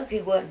 khi nhớ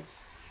khi quên,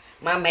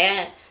 mà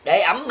mẹ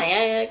đệ ẵm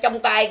mẹ trong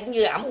tay cũng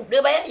như ẵm một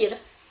đứa bé vậy đó,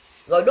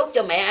 rồi đút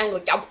cho mẹ ăn,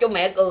 rồi chọc cho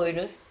mẹ cười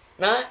nữa.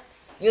 Đó,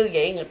 như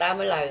vậy người ta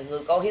mới là người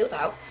con hiếu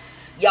thảo.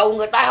 Dầu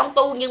người ta không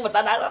tu nhưng mà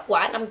ta đã đắc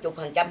quả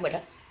 50% rồi đó.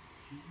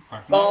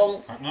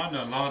 Phật nói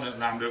là lo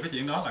làm được cái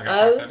chuyện đó là gặp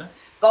Phật rồi đó.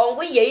 Còn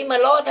quý vị mà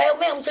lo theo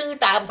mấy ông sư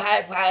tàm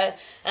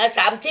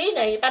sạm trí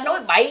này, người ta nói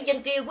bậy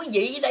trên kia, quý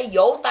vị ở đây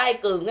vỗ tay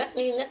cười ngắt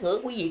nghiêng ngắt ngửa,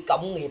 quý vị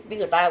cộng nghiệp với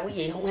người ta, quý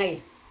vị không hay.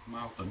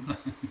 Mau tỉnh.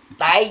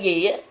 Tại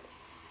vì á,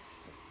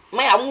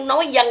 mấy ông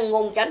nói văn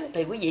ngôn chánh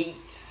thì quý vị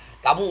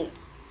cộng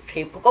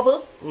thì có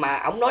phước, mà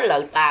ông nói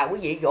lời tà quý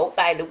vị vỗ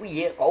tay được, quý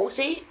vị cổ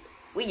xí,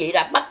 quý vị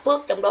đã bắt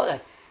phước trong đó rồi.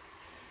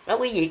 Nó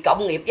quý vị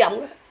cộng nghiệp với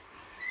ông đó.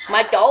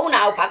 Mà chỗ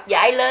nào Phật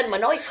dạy lên mà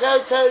nói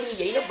sơ khơ như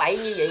vậy, nó bậy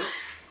như vậy.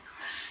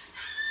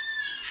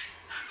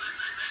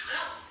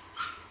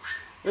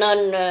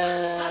 Nên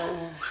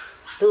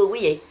thưa quý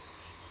vị,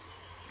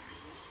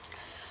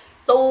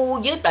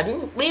 tu với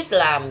tỉnh biết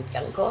làm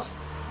chẳng khó,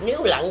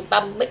 nếu lặng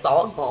tâm mới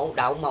tỏ ngộ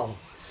đạo màu.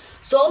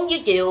 Sớm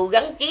với chiều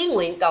gắn chí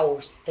nguyện cầu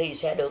thì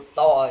sẽ được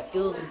tòa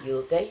chương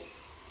vừa kế.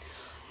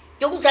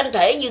 Chúng sanh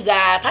thể như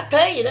gà thắt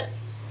thế vậy đó,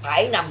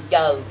 phải nằm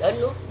chờ đến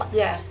nước bắt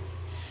ra.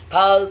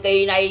 Thời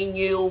kỳ này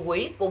nhiều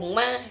quỷ cùng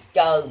ma,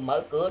 chờ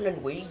mở cửa nên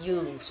quỷ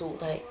dương xu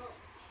thế.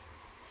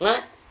 Đó.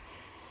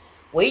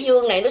 Quỷ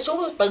dương này nó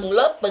xuống từng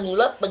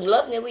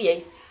lớp nghe quý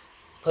vị,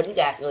 phỉnh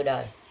gạt người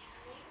đời.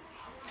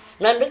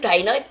 Nên Đức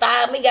Thầy nói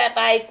ta mới ra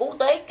tay cứu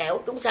tế, kẻo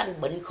chúng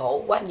sanh bệnh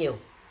khổ quá nhiều.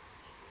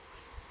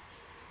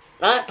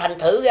 Đó, thành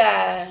thử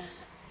ra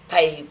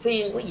Thầy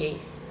khuyên quý vị,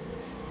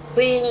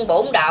 khuyên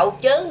bổn đạo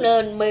chớ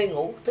nên mê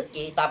ngủ, thức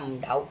dậy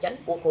tầm đạo chánh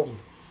của khùng.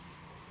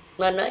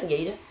 Nên nói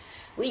vậy đó,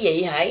 quý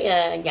vị hãy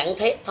nhận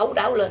xét thấu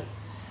đáo lên.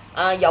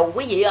 Dầu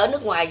quý vị ở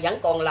nước ngoài vẫn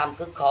còn làm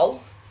cực khổ,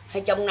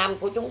 hay trong Nam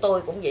của chúng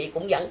tôi cũng vậy,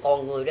 cũng vẫn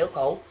còn người đeo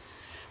khổ.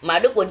 Mà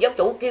Đức Quỳnh Giáo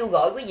Chủ kêu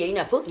gọi quý vị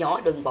là phước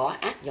nhỏ đừng bỏ,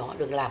 ác nhỏ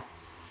đừng làm.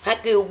 Hãy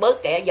kêu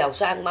bớt kẻ giàu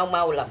sang, mau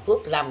mau làm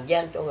phước làm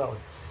gian cho rồi.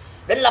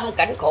 Đến lâm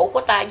cảnh khổ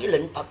có ta với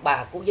lệnh Phật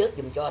bà cứu vớt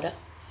dùm cho đó.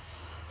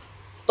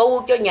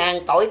 Tu cho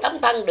nhàn tội tấm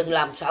thân, đừng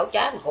làm xảo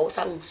trá mà khổ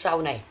sanh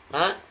sau này.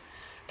 Đó.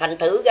 Thành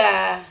thử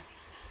ra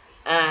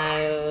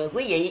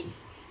quý vị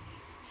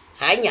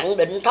hãy nhận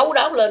định thấu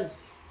đáo lên.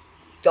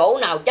 Chỗ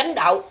nào chánh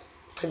đạo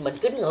thì mình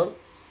kính ngưỡng,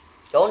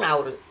 chỗ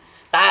nào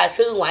tà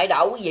sư ngoại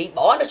đạo quý vị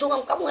bỏ nó xuống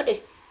ống cống hết đi,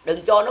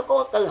 đừng cho nó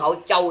có cơ hội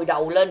chồi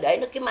đầu lên để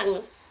nó kiếm ăn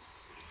nữa.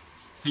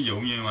 Ví dụ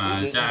như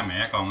mà cha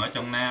mẹ còn ở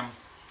trong Nam,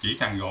 chỉ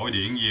cần gọi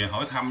điện về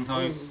hỏi thăm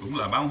thôi cũng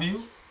là báo hiếu.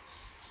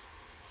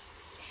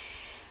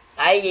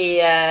 Tại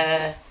vì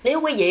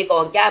nếu quý vị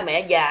còn cha mẹ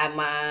già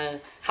mà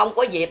không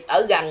có dịp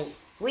ở gần,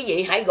 quý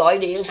vị hãy gọi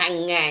điện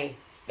hàng ngày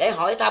để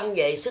hỏi thăm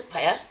về sức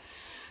khỏe.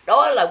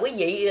 Đó là quý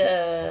vị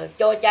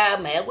cho cha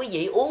mẹ quý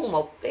vị uống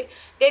một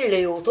cái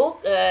liều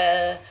thuốc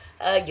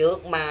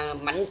dược mà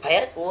mạnh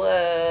khỏe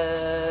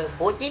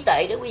của trí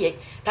tuệ đó quý vị.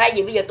 Thay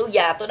vì bây giờ tôi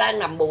già tôi đang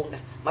nằm buồn nè,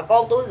 mà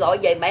con tôi gọi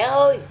về mẹ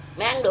ơi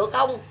mẹ ăn được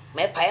không,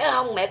 mẹ khỏe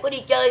không, mẹ có đi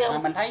chơi không, mà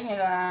mình thấy như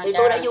thì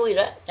tôi đã vui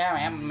rồi đó. Cha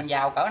mẹ mình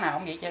giàu cỡ nào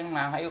không vậy chứ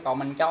mà yêu cầu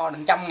mình cho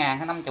 100.000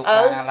 hay 50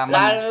 là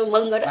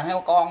mừng rồi đó. Mà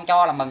theo con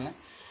cho là mừng á.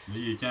 Bởi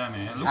vì cha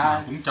mẹ lúc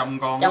nào cũng trông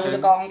con, trông cho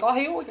con có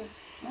hiếu chứ.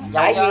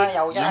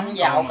 Giàu cho anh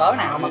giàu cỡ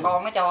nào mà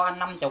con nó cho anh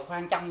 50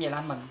 hay 100 về là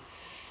anh mừng.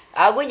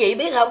 Quý vị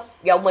biết không,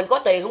 dầu mình có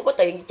tiền không có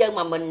tiền gì trơn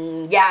mà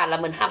mình già là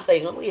mình ham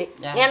tiền lắm quý vị.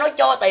 Nghe nói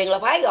cho tiền là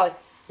phái rồi,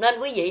 nên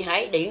quý vị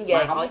hãy điện về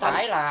mà hỏi không thăm.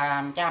 phải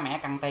là cha mẹ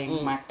cần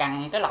tiền mà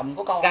cần cái lòng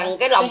của con, cần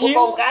cái lòng của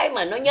con cái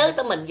mà nó nhớ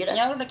tới mình vậy đó,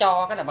 nhớ nó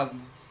cho cái là mừng,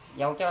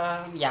 dầu cho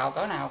giàu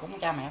cỡ nào cũng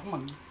cha mẹ cũng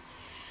mừng.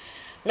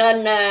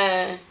 Nên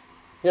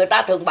người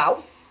ta thường bảo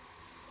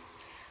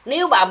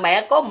nếu bà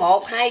mẹ có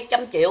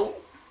 100-200 triệu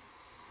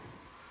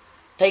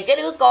thì cái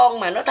đứa con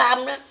mà nó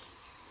tham đó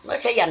nó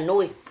sẽ dành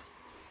nuôi,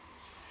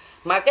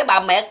 mà cái bà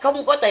mẹ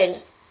không có tiền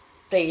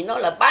thì nó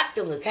là bác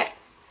cho người khác,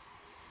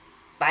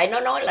 tại nó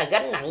nói là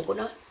gánh nặng của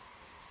nó.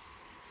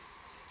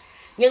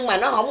 Nhưng mà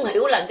nó không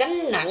hiểu là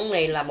gánh nặng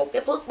này là một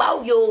cái phước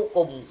báo vô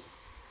cùng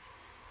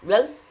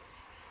lớn.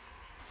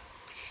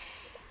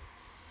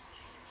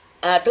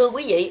 Thưa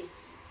quý vị,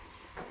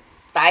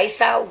 tại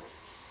sao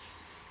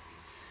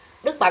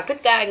Đức Phật Thích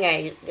Ca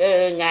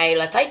ngài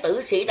là Thái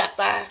tử Sĩ Đạt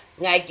Ta,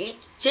 ngài chỉ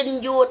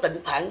xin vua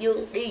Tịnh Phạn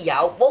Dương đi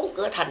dạo 4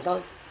 cửa thành thôi,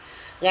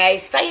 ngài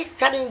thấy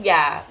sanh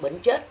già bệnh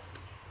chết,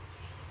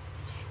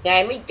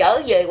 ngài mới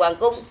trở về hoàng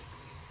cung,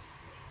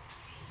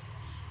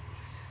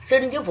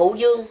 xin với phụ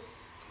vương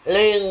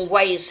liền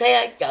quầy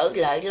xe trở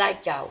lại lai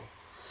chào,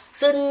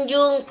 xin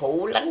vương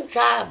phụ lánh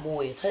xa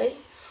mùi thế,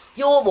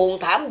 vua buồn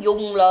thảm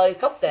dùng lời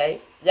khóc kể,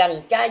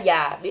 rằng cha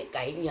già biết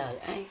cậy nhờ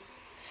ai,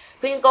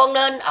 khuyên con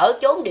nên ở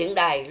chốn điện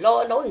đài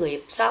lo nối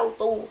nghiệp, sao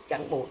tu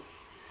chẳng buồn.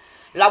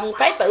 Lòng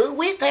thái tử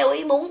quyết theo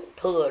ý muốn,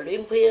 thừa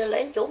đêm khuya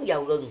lén trốn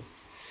vào rừng,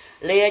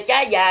 lìa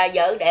cha già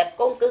vợ đẹp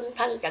con cưng,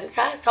 thân chẳng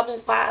xá sông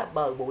pha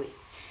bờ bụi.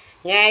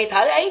 Ngài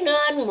thở ấy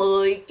nên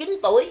 19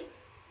 tuổi,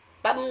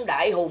 tâm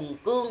đại hùng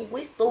cương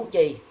quyết tu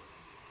trì,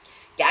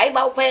 trải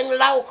bao phen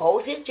lau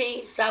khổ xiết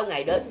chi, sau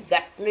ngày đến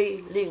gạch ni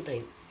liên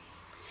thiện.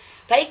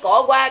 Thấy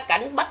cỏ qua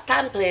cảnh bắt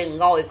tham thuyền,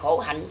 ngồi khổ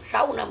hạnh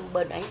 6 năm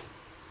bên ấy.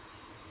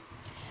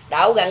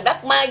 Đạo gần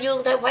đất ma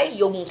dương theo phái,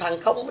 dùng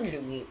thần không mới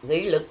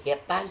nghị lực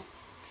dẹp tan.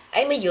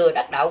 Ấy mới vừa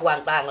đắc đạo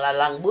hoàn toàn là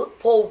lần bước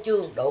phô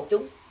trương độ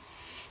chúng.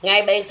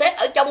 Ngài bèn xét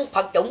ở trong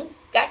Phật chủng,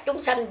 các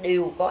chúng sanh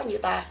đều có như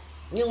ta,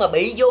 nhưng mà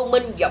bị vô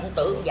minh vọng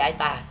tưởng dại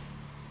tà.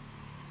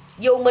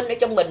 Vô minh ở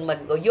trong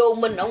mình rồi vô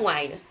minh ở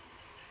ngoài nữa,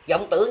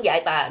 vọng tưởng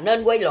dại tà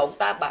nên quay lộn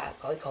ta bà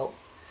khỏi khổ.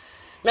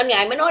 Nên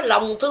Ngài mới nói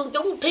lòng thương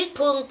chúng thiết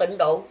phương tịnh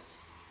độ,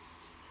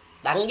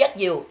 đặng dắt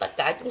dìu tất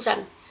cả chúng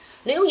sanh.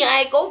 Nếu như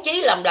ai cố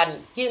chí làm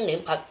lành, chuyên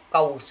niệm Phật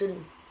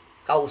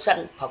cầu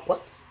sanh Phật quốc.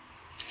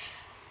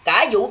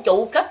 Cả vũ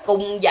trụ khắp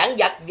cùng dạng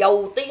vật,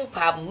 dầu tiên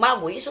phàm ma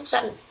quỷ súc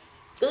sanh,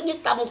 cứ nhất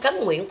tâm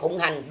khấn nguyện phụng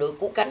hành, được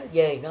cứu cánh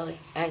về nơi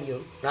an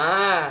dưỡng.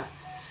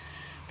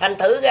 Thành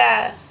thử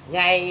ra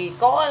Ngài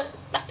có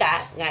tất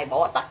cả, Ngài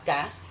bỏ tất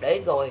cả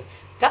để rồi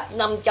khắp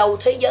 5 châu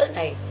thế giới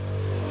này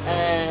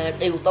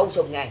đều tôn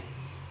sùng Ngài.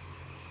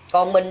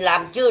 Còn mình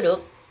làm chưa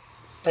được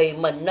thì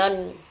mình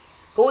nên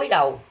cúi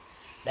đầu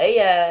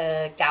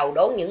để chào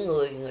đón những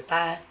người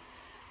ta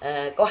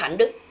có hạnh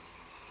đức,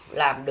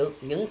 làm được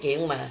những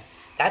chuyện mà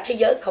cả thế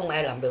giới không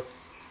ai làm được,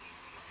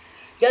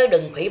 chứ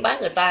đừng phỉ báng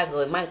người ta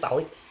rồi mang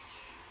tội.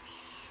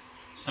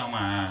 Sao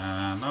mà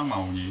nó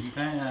màu nhiệm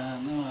cái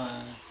nó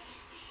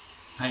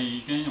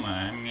hay cái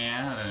mà em nghe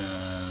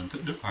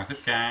Đức Phật Thích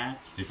Ca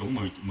thì cũng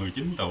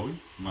 19 tuổi,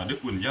 mà Đức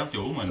Quỳnh giáo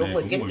chủ mình cũng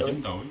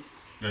 19 tuổi.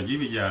 Rồi với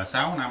bây giờ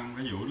 6 năm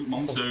cái vụ Đức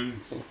Móng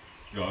Sư,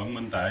 rồi ông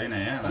Minh Tuệ này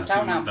là sư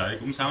Minh Tuệ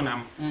cũng 6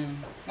 năm.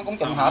 Nó cũng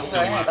trùng hợp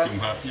rồi, trùng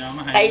hợp nhau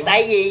nó hay.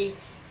 Tại vì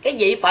cái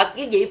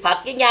vị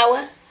Phật với nhau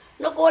á,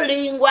 nó có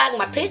liên quan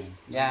mật thiết,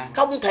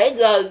 không thể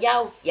gờ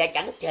nhau và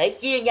chẳng thể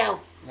chia nhau.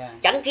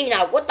 Chẳng khi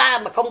nào có ta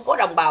mà không có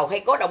đồng bào, hay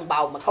có đồng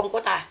bào mà không có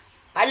ta,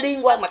 phải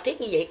liên quan mật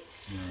thiết như vậy.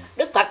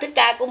 Đức Phật Thích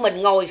Ca của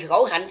mình ngồi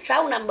khổ hạnh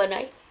 6 năm bên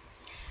ấy.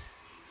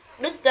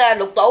 Đức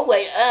Lục Tổ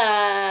Huệ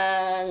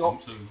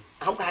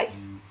không phải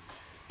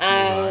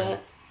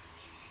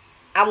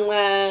ông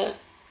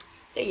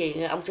cái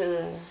gì ông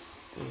sư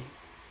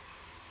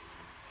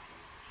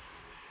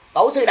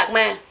Tổ sư Đạt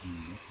Ma,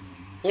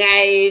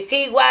 ngài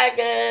khi qua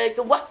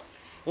Trung Quốc,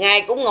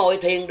 ngài cũng ngồi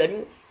thiền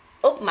định,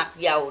 úp mặt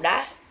vào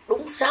đá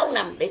đúng 6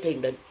 năm để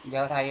thiền định.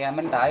 Giờ thầy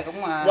Minh Tuệ cũng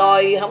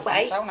rồi không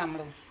phải 6 năm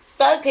luôn.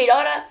 Tới khi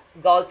đó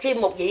rồi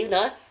thêm một vị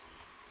nữa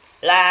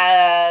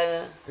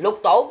là Lục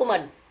Tổ của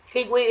mình,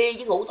 khi quy y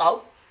với Ngũ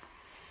Tổ,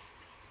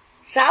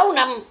 6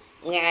 năm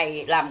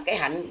ngài làm cái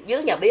hạnh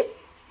dưới nhà bếp,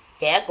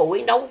 chẻ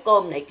củi nấu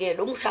cơm này kia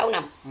đúng 6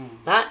 năm.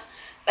 Đó.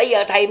 Bây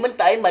giờ thầy Minh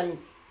Tuệ mình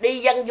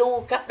đi văn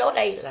du khắp đó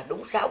đây là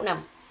đúng 6 năm.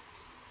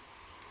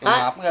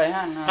 Đó.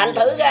 Thành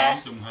thử ra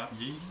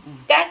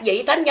các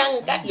vị thánh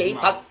nhân, các vị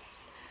Phật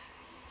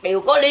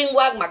đều có liên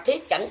quan mật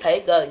thiết, chẳng thể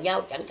gờ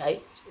nhau, chẳng thể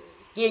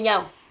chia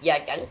nhau, và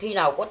chẳng khi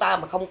nào có ta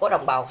mà không có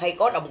đồng bào, hay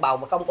có đồng bào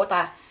mà không có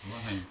ta.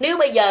 Nếu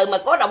bây giờ mà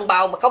có đồng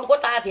bào mà không có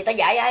ta thì ta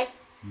dạy ai?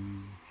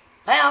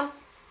 Phải không?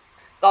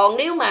 Còn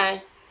nếu mà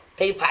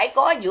thì phải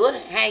có giữa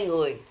hai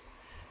người.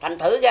 Thành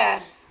thử ra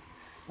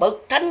bậc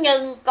thánh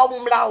nhân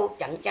công lao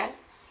chẳng chán,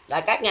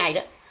 là các ngài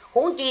đó.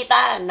 Huống chi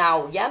ta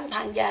nào dám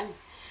than gian,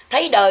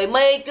 thấy đời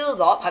mê chưa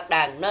gõ Phật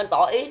đàn, nên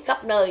tỏ ý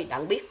khắp nơi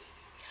đặng biết.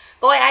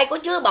 Coi ai có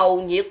chứa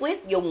bầu nhiệt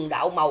quyết, dùng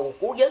đạo màu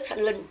cứu vớt sanh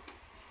linh.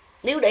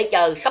 Nếu để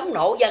chờ sấm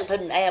nổ gian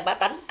thinh, bá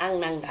tánh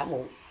ăn năn đã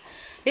muộn.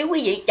 Nếu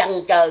quý vị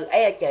chần chờ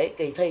e trễ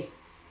kỳ thi,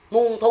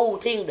 muôn thu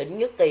thiên định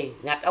nhất kỳ,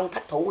 ngặt ông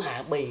thất thủ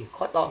hạ bì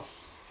khó toan.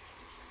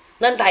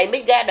 Nên thầy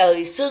mới ra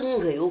đời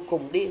xưng hiệu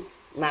cùng điên,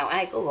 nào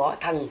ai có gõ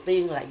thần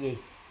tiên là gì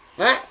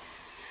đó.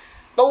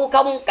 Tu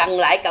không cần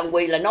lại cần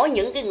quỳ là nói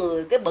những cái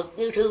người cái bậc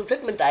như Sư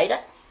Thích Minh Tuệ đó,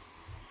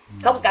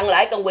 không cần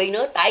lại cần quỳ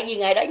nữa, tại vì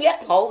ngài đã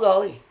giác ngộ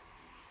rồi,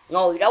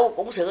 ngồi đâu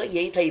cũng sửa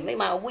vậy. Thì mấy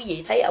mau quý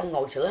vị thấy ông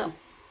ngồi sửa không?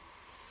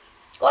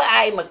 Có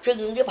ai mà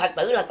xưng với Phật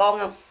tử là con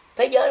không?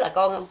 Thế giới là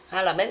con không?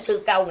 Hay là mấy ông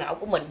sư cao ngạo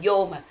của mình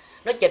vô mà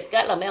nó chịch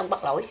cái là mấy ông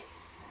bắt lỗi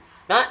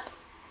đó.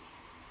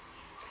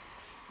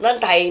 Nên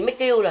thầy mới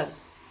kêu là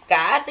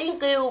cả tiếng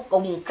kêu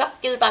cùng khắp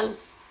chư tăng.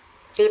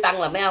 Chư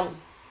tăng là mấy ông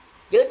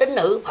với tín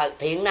nữ Phật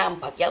thiện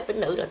nam, Phật giáo tín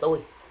nữ là tôi.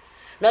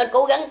 Nên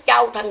cố gắng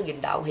trao thân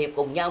gìn đạo hiệp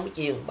cùng nhau mới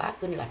truyền bá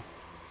kinh lành,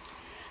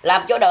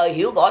 làm cho đời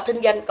hiểu rõ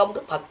thinh danh công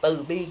đức Phật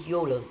từ bi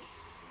vô lượng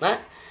đó.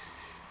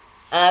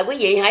 Quý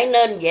vị hãy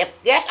nên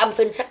dẹp gác âm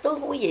thanh sắc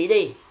tướng của quý vị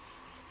đi.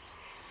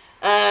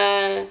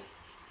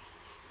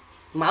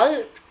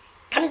 Mở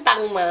thánh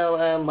tăng mà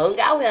mượn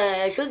áo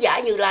sứ giả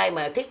Như Lai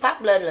mà thuyết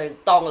pháp lên là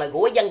toàn là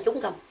của dân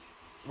chúng không,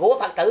 của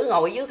Phật tử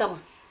ngồi dưới không,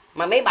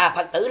 mà mấy bà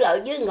Phật tử là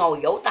ở dưới ngồi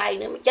vỗ tay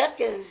nữa mới chết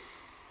chứ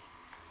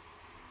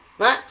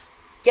đó.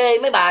 Chê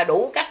mấy bà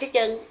đủ cách hết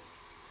trơn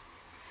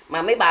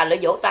mà mấy bà lại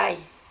vỗ tay.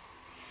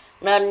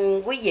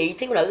 Nên quý vị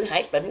thiếu nữ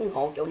hãy tỉnh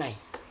ngộ chỗ này,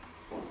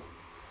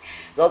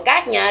 rồi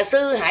các nhà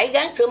sư hãy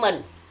gắng sửa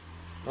mình,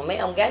 mà mấy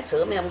ông gắng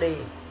sửa mấy ông đi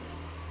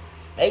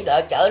để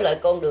đợi trở lại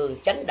con đường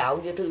chánh đạo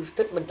như Thư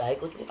Thích Minh Tuệ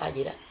của chúng ta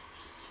vậy đó.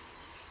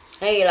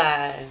 Hay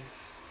là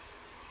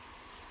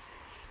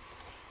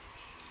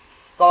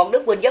còn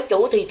Đức Quỳnh giáo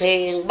chủ thì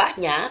thiền bát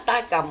nhã,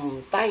 ta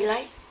cầm tay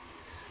lấy,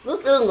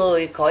 rước đưa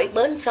người khỏi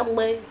bến sông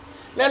mê,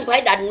 nên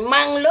phải đành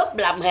mang lớp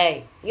làm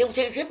hề. Nhưng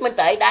Sư Thích Minh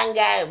Tuệ đang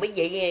ra quý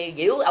vị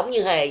diễu ổng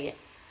như hề,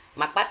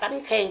 mặt bá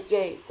tánh khen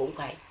chê cũng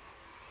phải.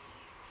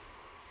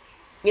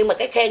 Nhưng mà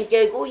cái khen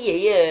chê của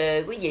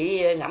quý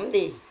vị ngẫm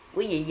đi,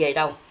 quý vị về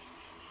đâu?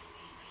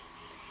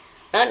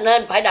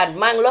 Nên phải đành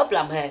mang lớp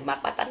làm hề, mặt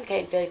bá tánh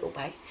khen chê cũng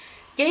phải.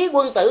 Chí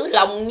quân tử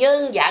lòng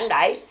nhân dạng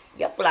đại,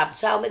 dốc làm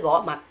sao mới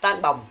gõ mặt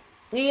tan bồng.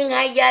 Nghiêng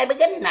hai vai mới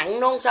gánh nặng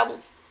non sông,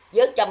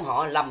 vớt chăm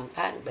họ lầm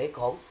than bể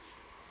khổ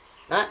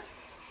đó.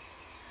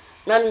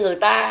 Nên người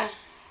ta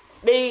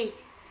đi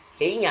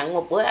chỉ nhận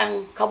một bữa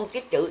ăn, không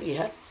kiết chữ gì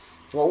hết.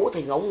 Ngủ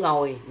thì ngủ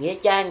ngồi, nghĩa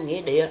trang,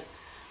 nghĩa địa,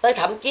 tới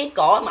thậm chí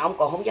cỏ mà ông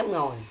còn không dám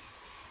ngồi.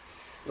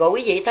 Rồi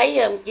quý vị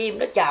thấy chim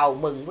nó chào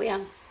mừng quý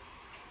ông,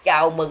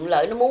 chào mừng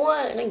lợi nó múa,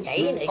 nó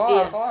nhảy này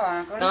kia. Có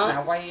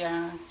nào quay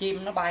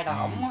chim nó bay đào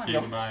ổng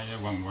chim bay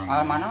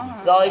quằn mà nó.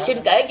 Rồi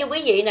xin kể cho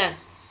quý vị nè,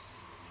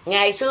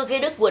 ngày xưa khi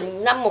Đức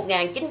Quỳnh năm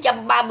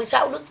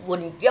 1936, Đức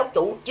Quỳnh giáo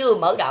chủ chưa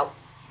mở đạo,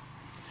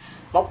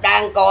 một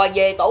đàn cò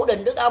về tổ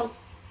đình Đức ông,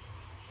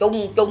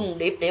 trùng trùng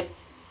điệp điệp.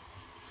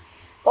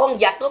 Con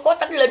vật nó có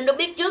tánh linh, nó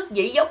biết trước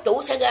vị giáo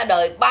chủ sẽ ra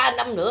đời 3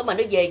 năm nữa mà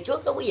nó về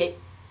trước đó quý vị.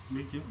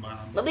 Biết trước 3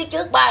 năm. Nó biết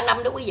trước 3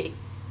 năm đó quý vị.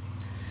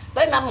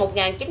 Tới năm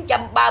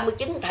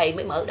 1939 thầy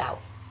mới mở đạo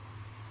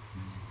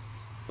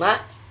đó.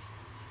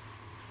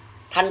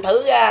 Thành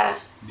thử ra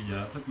bây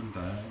giờ Thích Minh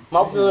Tuệ,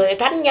 một người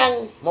thánh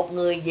nhân, một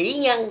người vĩ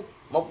nhân,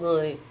 một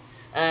người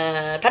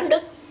thánh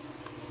đức,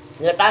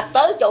 người ta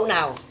tới chỗ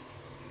nào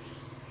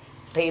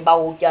thì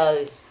bầu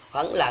trời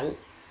phẳng lặng,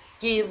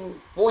 chim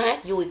múa hát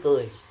vui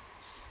cười,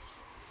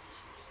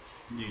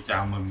 như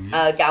chào mừng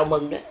vậy. Chào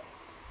mừng đó.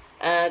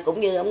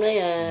 Cũng như ông nói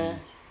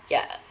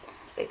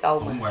cái câu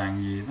mà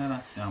hoàng gì đó,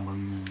 chào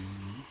mừng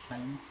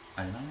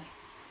thầy đó.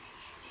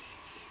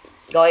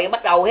 Rồi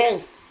bắt đầu hen.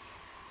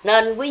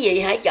 Nên quý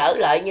vị hãy trở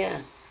lại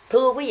nha.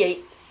 Thưa quý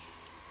vị,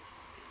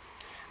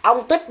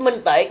 ông Thích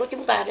Minh Tuệ của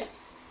chúng ta đó,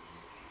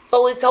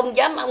 tôi không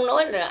dám ông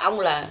nói là ông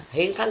là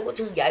hiện thân của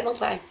Sư Giải Bán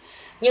Phai,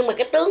 nhưng mà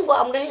cái tướng của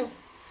ông đấy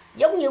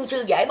giống như ông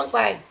Sư Giải Bán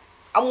Phai,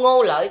 ông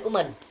Ngô Lợi của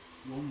mình,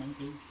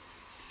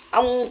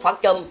 ông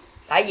Phật Trùm.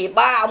 Tại vì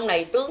ba ông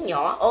này tướng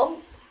nhỏ ốm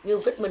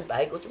như Thích Minh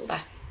Tuệ của chúng ta.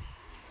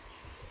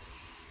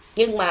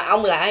 Nhưng mà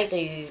ông là ai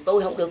thì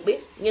tôi không được biết,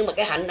 nhưng mà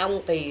cái hạnh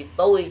ông thì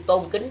tôi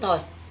tôn kính thôi.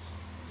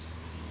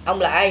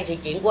 Ông là ai thì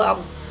chuyện của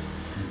ông.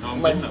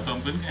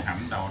 Tôn kính cái hạnh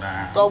đầu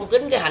đà. Tôn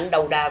kính cái hạnh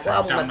đầu đà của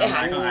ông, mà cái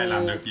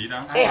hạnh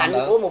cái hạnh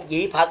của một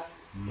vị Phật,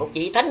 một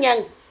vị thánh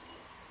nhân.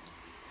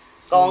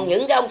 Còn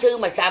những cái ông sư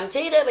mà xàm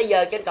xí đó, bây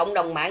giờ trên cộng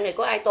đồng mạng này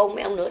có ai tôn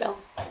mấy ông nữa đâu.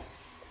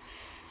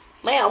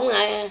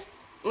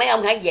 Mấy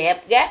ông hãy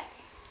dẹp gác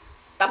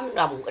tấm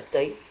lòng ích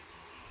kỷ,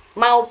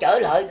 mau trở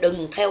lại,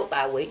 đừng theo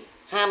tà quỷ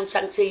ham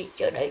sân si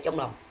chớ để trong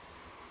lòng.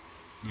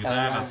 Người ta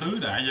là tứ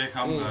đại dây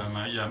không rồi,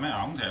 mà giờ mấy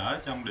ổng thì ở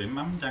trong điểm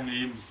ấm chăn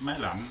im, máy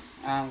lạnh,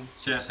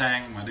 xe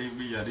sang, mà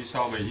bây giờ đi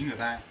so bì với người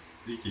ta,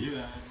 đi chỉ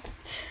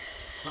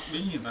bắt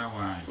biến người ta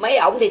hoài. Mấy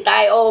ổng thì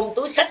tay ôm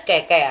túi xách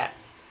kè kè,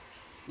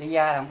 đi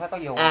ra là không phải có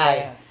dù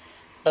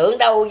tưởng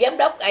đâu giám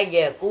đốc ai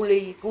về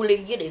cu ly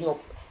với địa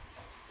ngục.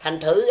 Thành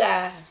thử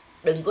ra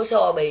đừng có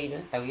so bì nữa.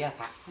 Từ ra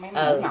Phật mấy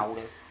ngủ ngầu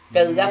được.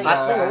 Trừ ra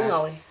Phật mới ngủ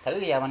ngồi. Thử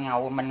bây giờ mình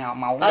ngầu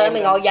màu.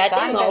 Mình ngồi vài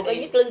tiếng ngồi coi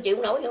nhức lưng chịu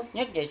nổi không?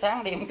 Nhất về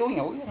sáng đi không chú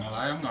nhủi. Mà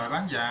lại ông ngồi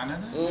bán già nữa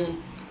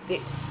đó.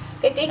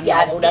 Cái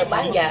già cũng đợi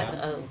bán già.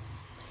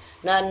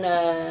 Nên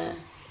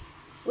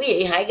quý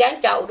vị hãy gán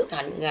trao đức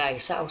hạnh, ngày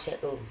sau sẽ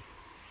tuôn.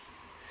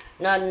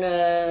 Nên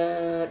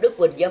Đức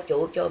Quỳnh giáo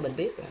chủ cho mình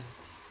biết rồi.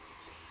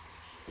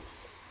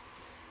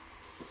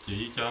 Chị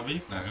cho biết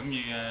là giống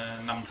như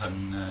năm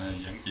thìn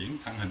vận chuyển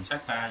thân hình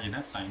xác ta gì đó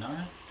thầy nói.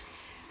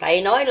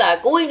 Thầy nói là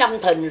cuối năm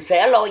thìn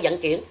sẽ lo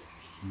vận chuyển.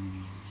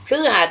 Sứ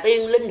Hà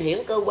Tiên linh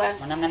hiển cơ quan.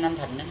 Mà năm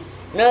thìn đó.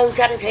 Nơn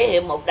sanh sẽ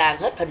hiện một đàn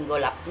hết thìn rồi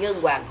lập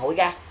nhân hoàng hội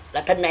ga.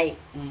 Là thìn này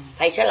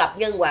thầy sẽ lập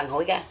nhân hoàng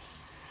hội ga.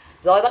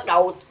 Rồi bắt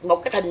đầu một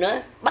cái thìn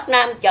nữa, Bắc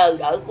Nam chờ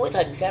đợi cuối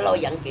thìn sẽ lo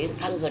vận chuyển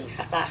thân hình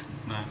xác ta.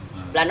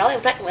 Là nói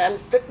anh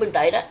thích Minh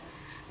Tuệ đó.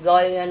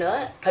 Rồi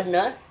nữa thìn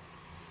nữa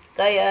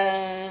cái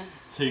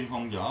Thiên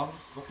phong võ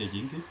bất kỳ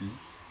chuyển kiếp gì.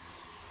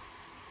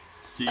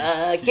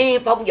 Chi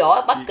phong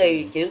võ bất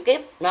kỳ chuyển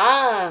kiếp.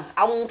 Nó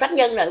ông thánh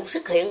nhân là cũng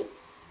xuất hiện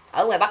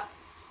ở ngoài Bắc.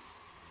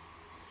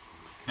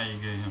 Hay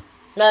ghê không?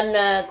 Nên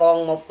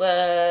còn một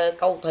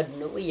câu thìn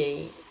nữa quý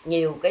vị.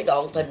 Nhiều cái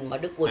đoạn thìn mà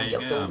Đức Quỳnh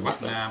giáo chủ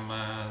Bắc Nam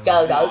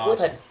chờ đợi cuối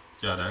thìn.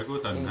 Chờ đợi cuối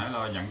thìn hãy lo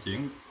vận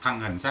chuyển thân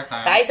hình xác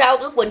ta. Tại sao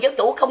Đức Quỳnh giáo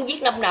chủ không viết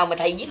năm nào mà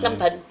thầy viết năm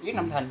thìn? Viết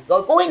năm thìn.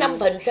 Rồi cuối năm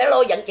thìn sẽ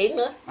lo vận chuyển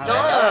nữa.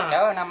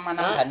 Cỡ năm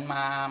thìn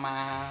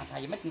mà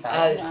thầy Minh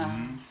Tuệ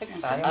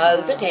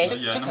thích hiện. Bây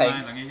giờ năm nay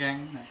là ngày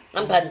gan này.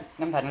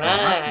 Năm thìn.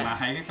 Mà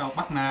hay cái câu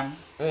Bắc Nam.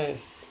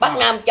 Bắc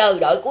Nam chờ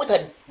đợi cuối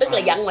thìn, tức là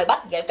dặn ngoài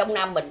Bắc vào trong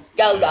Nam mình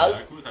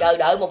chờ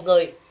đợi một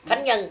người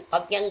thánh nhân,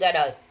 Phật nhân ra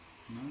đời.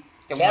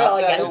 Sẽ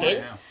lo vận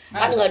chuyển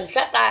thân hình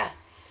xác ta.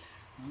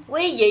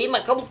 Quý vị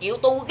mà không chịu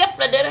tu gấp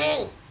lên để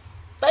hen.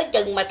 Tới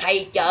chừng mà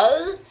thầy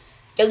chở,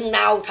 chừng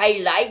nào thầy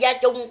lại gia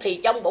chung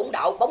thì trong bổn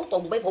đạo bóng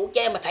tùng với phủ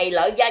che, mà thầy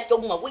lợi gia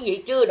chung mà quý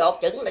vị chưa đọt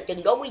chừng là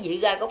chừng đó quý vị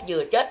ra gốc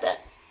dừa chết á.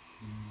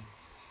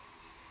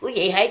 Quý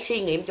vị hãy suy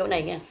nghiệm chỗ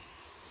này nha.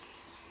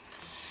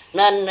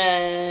 Nên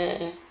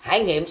hãy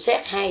nghiệm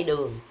xét hai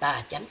đường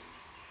tà chánh.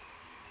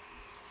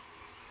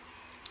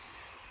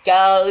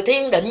 Chờ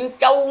thiên định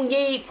châu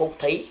nhi phục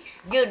thị,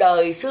 như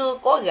đời xưa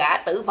có gã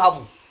tử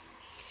phòng.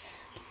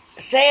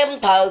 Xem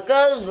thờ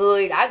cơ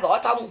người đã gõ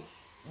thông,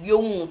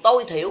 dùng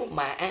tôi thiểu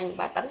mà an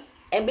bá tánh.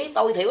 Em biết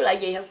tôi thiểu là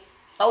gì không?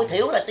 Tôi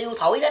thiểu là tiêu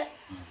thổi đó.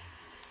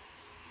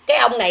 Cái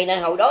ông này nè,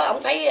 hồi đó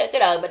ông thấy cái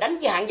đời mà đánh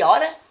với hạng võ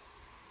đó,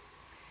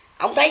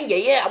 ông thấy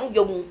vậy á, ông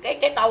dùng cái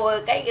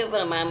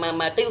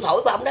mà tiêu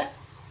thổi của ông đó,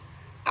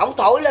 ông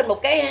thổi lên một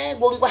cái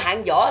quân của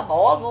hạng võ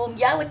bỏ gươm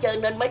giáo hết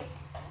trơn nên mới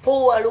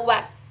thua Lưu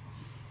Bang.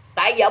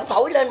 Tại vì ông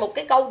thổi lên một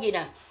cái câu gì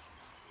nè: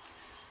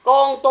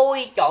 con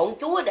tôi chọn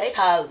Chúa để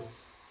thờ,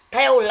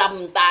 theo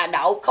lầm tà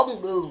đạo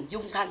không đường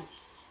dung thân.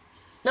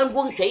 Nên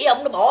quân sĩ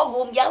ông nó bỏ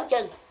gươm giáo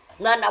chân,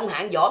 nên ông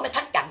hạng võ mới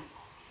thất trận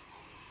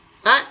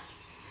đó.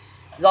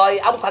 Rồi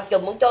ông Phật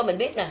Trùm ông cho mình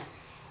biết nè: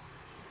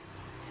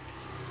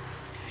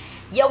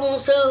 dông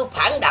sư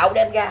phản đạo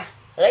đem ra,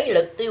 lấy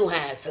lực tiêu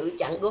hà sự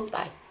chặn gớm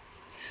tay.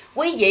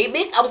 Quý vị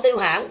biết ông Tiêu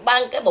Hà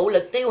ban cái bộ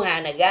lực tiêu hà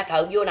này ra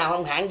thợ vua nào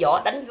ông hạng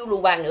võ đánh với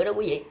Lưu Bang nữa đó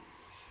quý vị.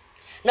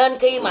 Nên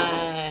khi mà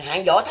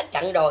hạng võ thất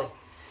trận rồi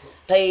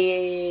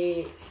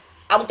thì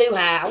ông Tiêu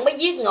Hà ông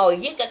mới ngồi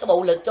viết cái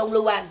bộ lực cho ông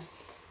Lưu Bang.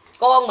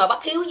 Con mà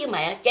bắt hiếu với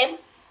mẹ chém,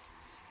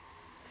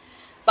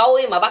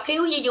 tôi mà bắt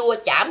hiếu với vua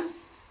chảm,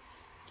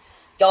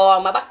 trò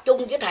mà bắt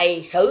chung với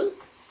thầy xử.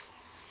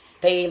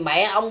 Thì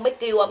mẹ ông mới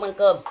kêu ông ăn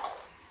cơm.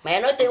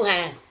 Mẹ nói Tiêu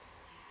Hà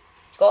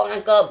con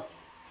ăn cơm,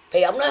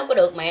 thì ông nói không có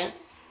được mẹ,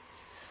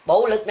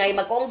 bộ lực này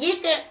mà con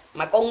viết á,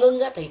 mà con ngưng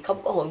á, thì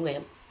không có hội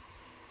nguyện.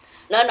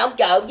 Nên ông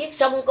chờ ông viết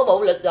xong có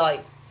bộ lực rồi,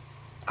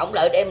 ông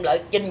lại đem lại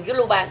trình với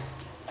Lưu Bang: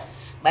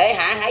 bệ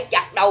hạ hãy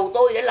chặt đầu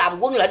tôi để làm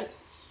quân lệnh.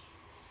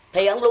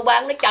 Thì ông Lưu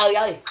Bang nói: trời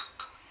ơi,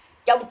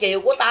 trong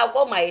triều của tao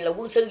có mày là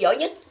quân sư giỏi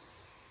nhất,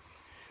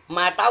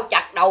 mà tao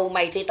chặt đầu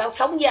mày thì tao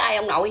sống với ai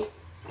ông nội.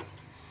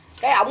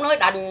 Cái ông nói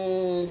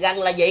đành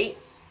gần là vậy,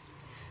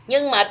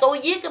 nhưng mà tôi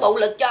viết cái bộ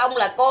lực cho ông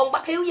là con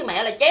bắt hiếu với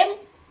mẹ là chém,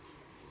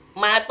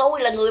 mà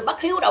tôi là người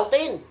bắt hiếu đầu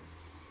tiên.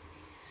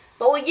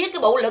 Tôi viết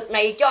cái bộ lực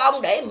này cho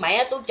ông để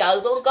mẹ tôi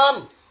chờ tôi ăn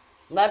cơm,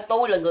 nên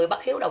tôi là người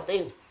bắt hiếu đầu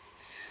tiên.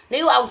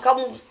 Nếu ông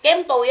không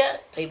chém tôi á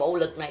thì bộ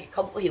lực này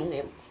không có hiệu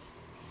nghiệm.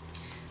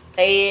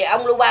 Thì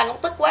ông Lưu Bang ông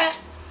tức quá,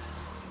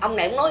 ông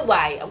này ông nói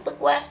hoài, ông tức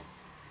quá.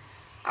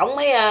 Ông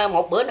mới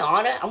một bữa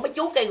nọ đó, ông mới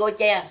chuốt cây gôi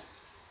tre,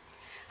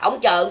 ông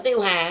chờ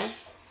Tiêu Hà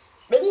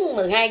đứng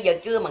 12 giờ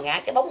trưa mà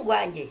ngã cái bóng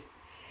qua làm gì.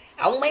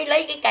 Ông mới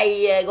lấy cái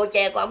cây gôi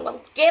tre của ông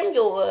chém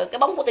vô cái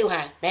bóng của Tiêu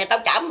Hà: nè tao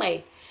chảm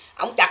mày.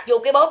 Ông chặt vô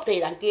cái bóp thì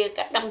đằng kia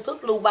cách 5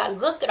 thước Lưu Bang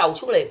rớt cái đầu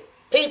xuống liền.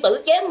 Thiên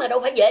tử chém mà đâu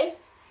phải dễ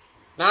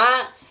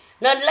đó.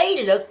 Nên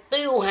lấy lực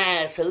Tiêu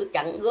Hà sự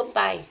chặn gớm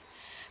tay.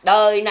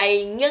 Đời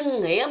này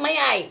nhân nghĩa mấy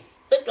ai,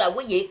 tức là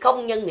quý vị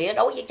không nhân nghĩa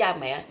đối với cha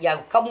mẹ và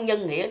không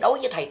nhân nghĩa đối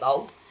với thầy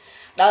tổ.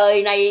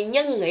 Đời này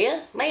nhân nghĩa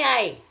mấy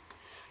ai,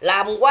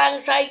 làm quan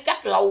xây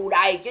cắt lầu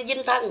đài cho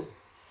dinh thân,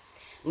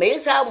 miễn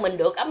sao mình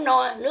được ấm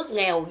no, nước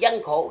nghèo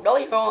dân khổ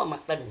đói no mặt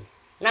tình.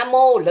 Nam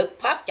mô lực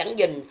pháp chẳng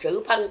dình,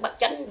 sự phân bất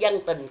chánh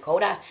dân tình khổ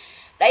đa.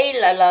 Đây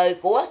là lời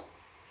của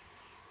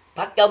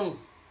Phật Trùm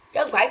chứ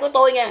không phải của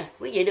tôi nha,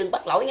 quý vị đừng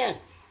bắt lỗi nha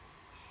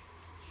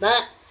đó.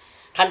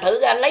 Thành thử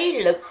ra lấy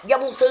lực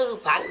dông sư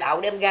phản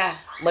đạo đem ra,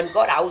 mình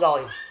có đạo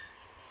rồi,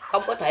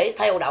 không có thể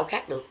theo đạo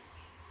khác được.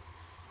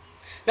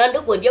 Nên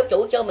Đức Quỳnh giáo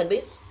chủ cho mình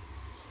biết,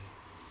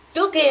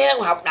 trước khi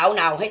học đạo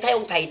nào hay theo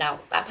ông thầy nào,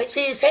 ta phải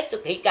suy xét cho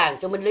kỹ càng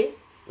cho minh lý,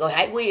 rồi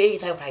hãy quy y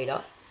theo thầy đó.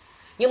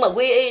 Nhưng mà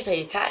quy y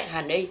thì khác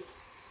hành y.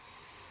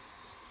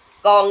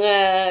 Còn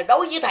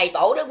đối với thầy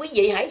tổ đó quý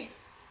vị hãy,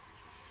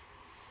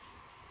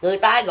 người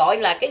ta gọi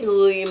là cái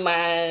người mà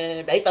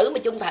đệ tử mà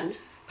trung thành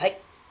phải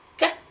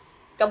cắt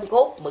trong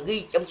cốt mà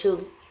ghi trong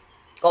xương.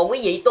 Còn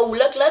quý vị tu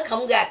lớt lớt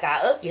không ra cà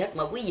ớt gì hết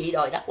mà quý vị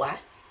đòi đắc quả.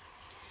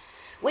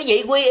 Quý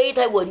vị quy y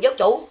theo quyền giáo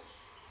chủ,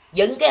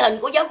 dựng cái hình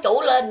của giáo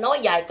chủ lên, nói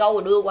vài câu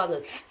rồi đưa qua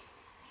người khác.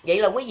 Vậy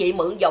là quý vị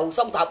mượn dầu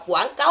sông thật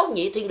quảng cáo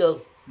nhị thiên đường.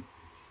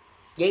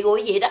 Vậy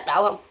quý vị đắc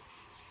đạo không?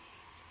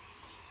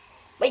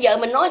 Bây giờ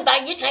mình nói người ta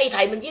viết hay,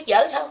 thầy mình viết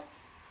dở sao?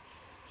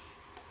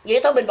 Vậy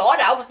thôi mình bỏ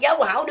đạo Phật giáo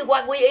của Hảo đi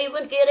qua quy y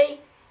bên kia đi.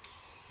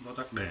 Có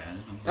đắc đè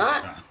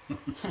đó.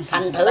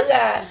 Thành thử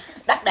ra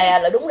đắc đè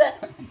là đúng đó.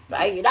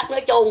 Tại vì đắc nó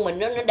chôn mình,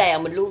 nó đè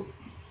mình luôn.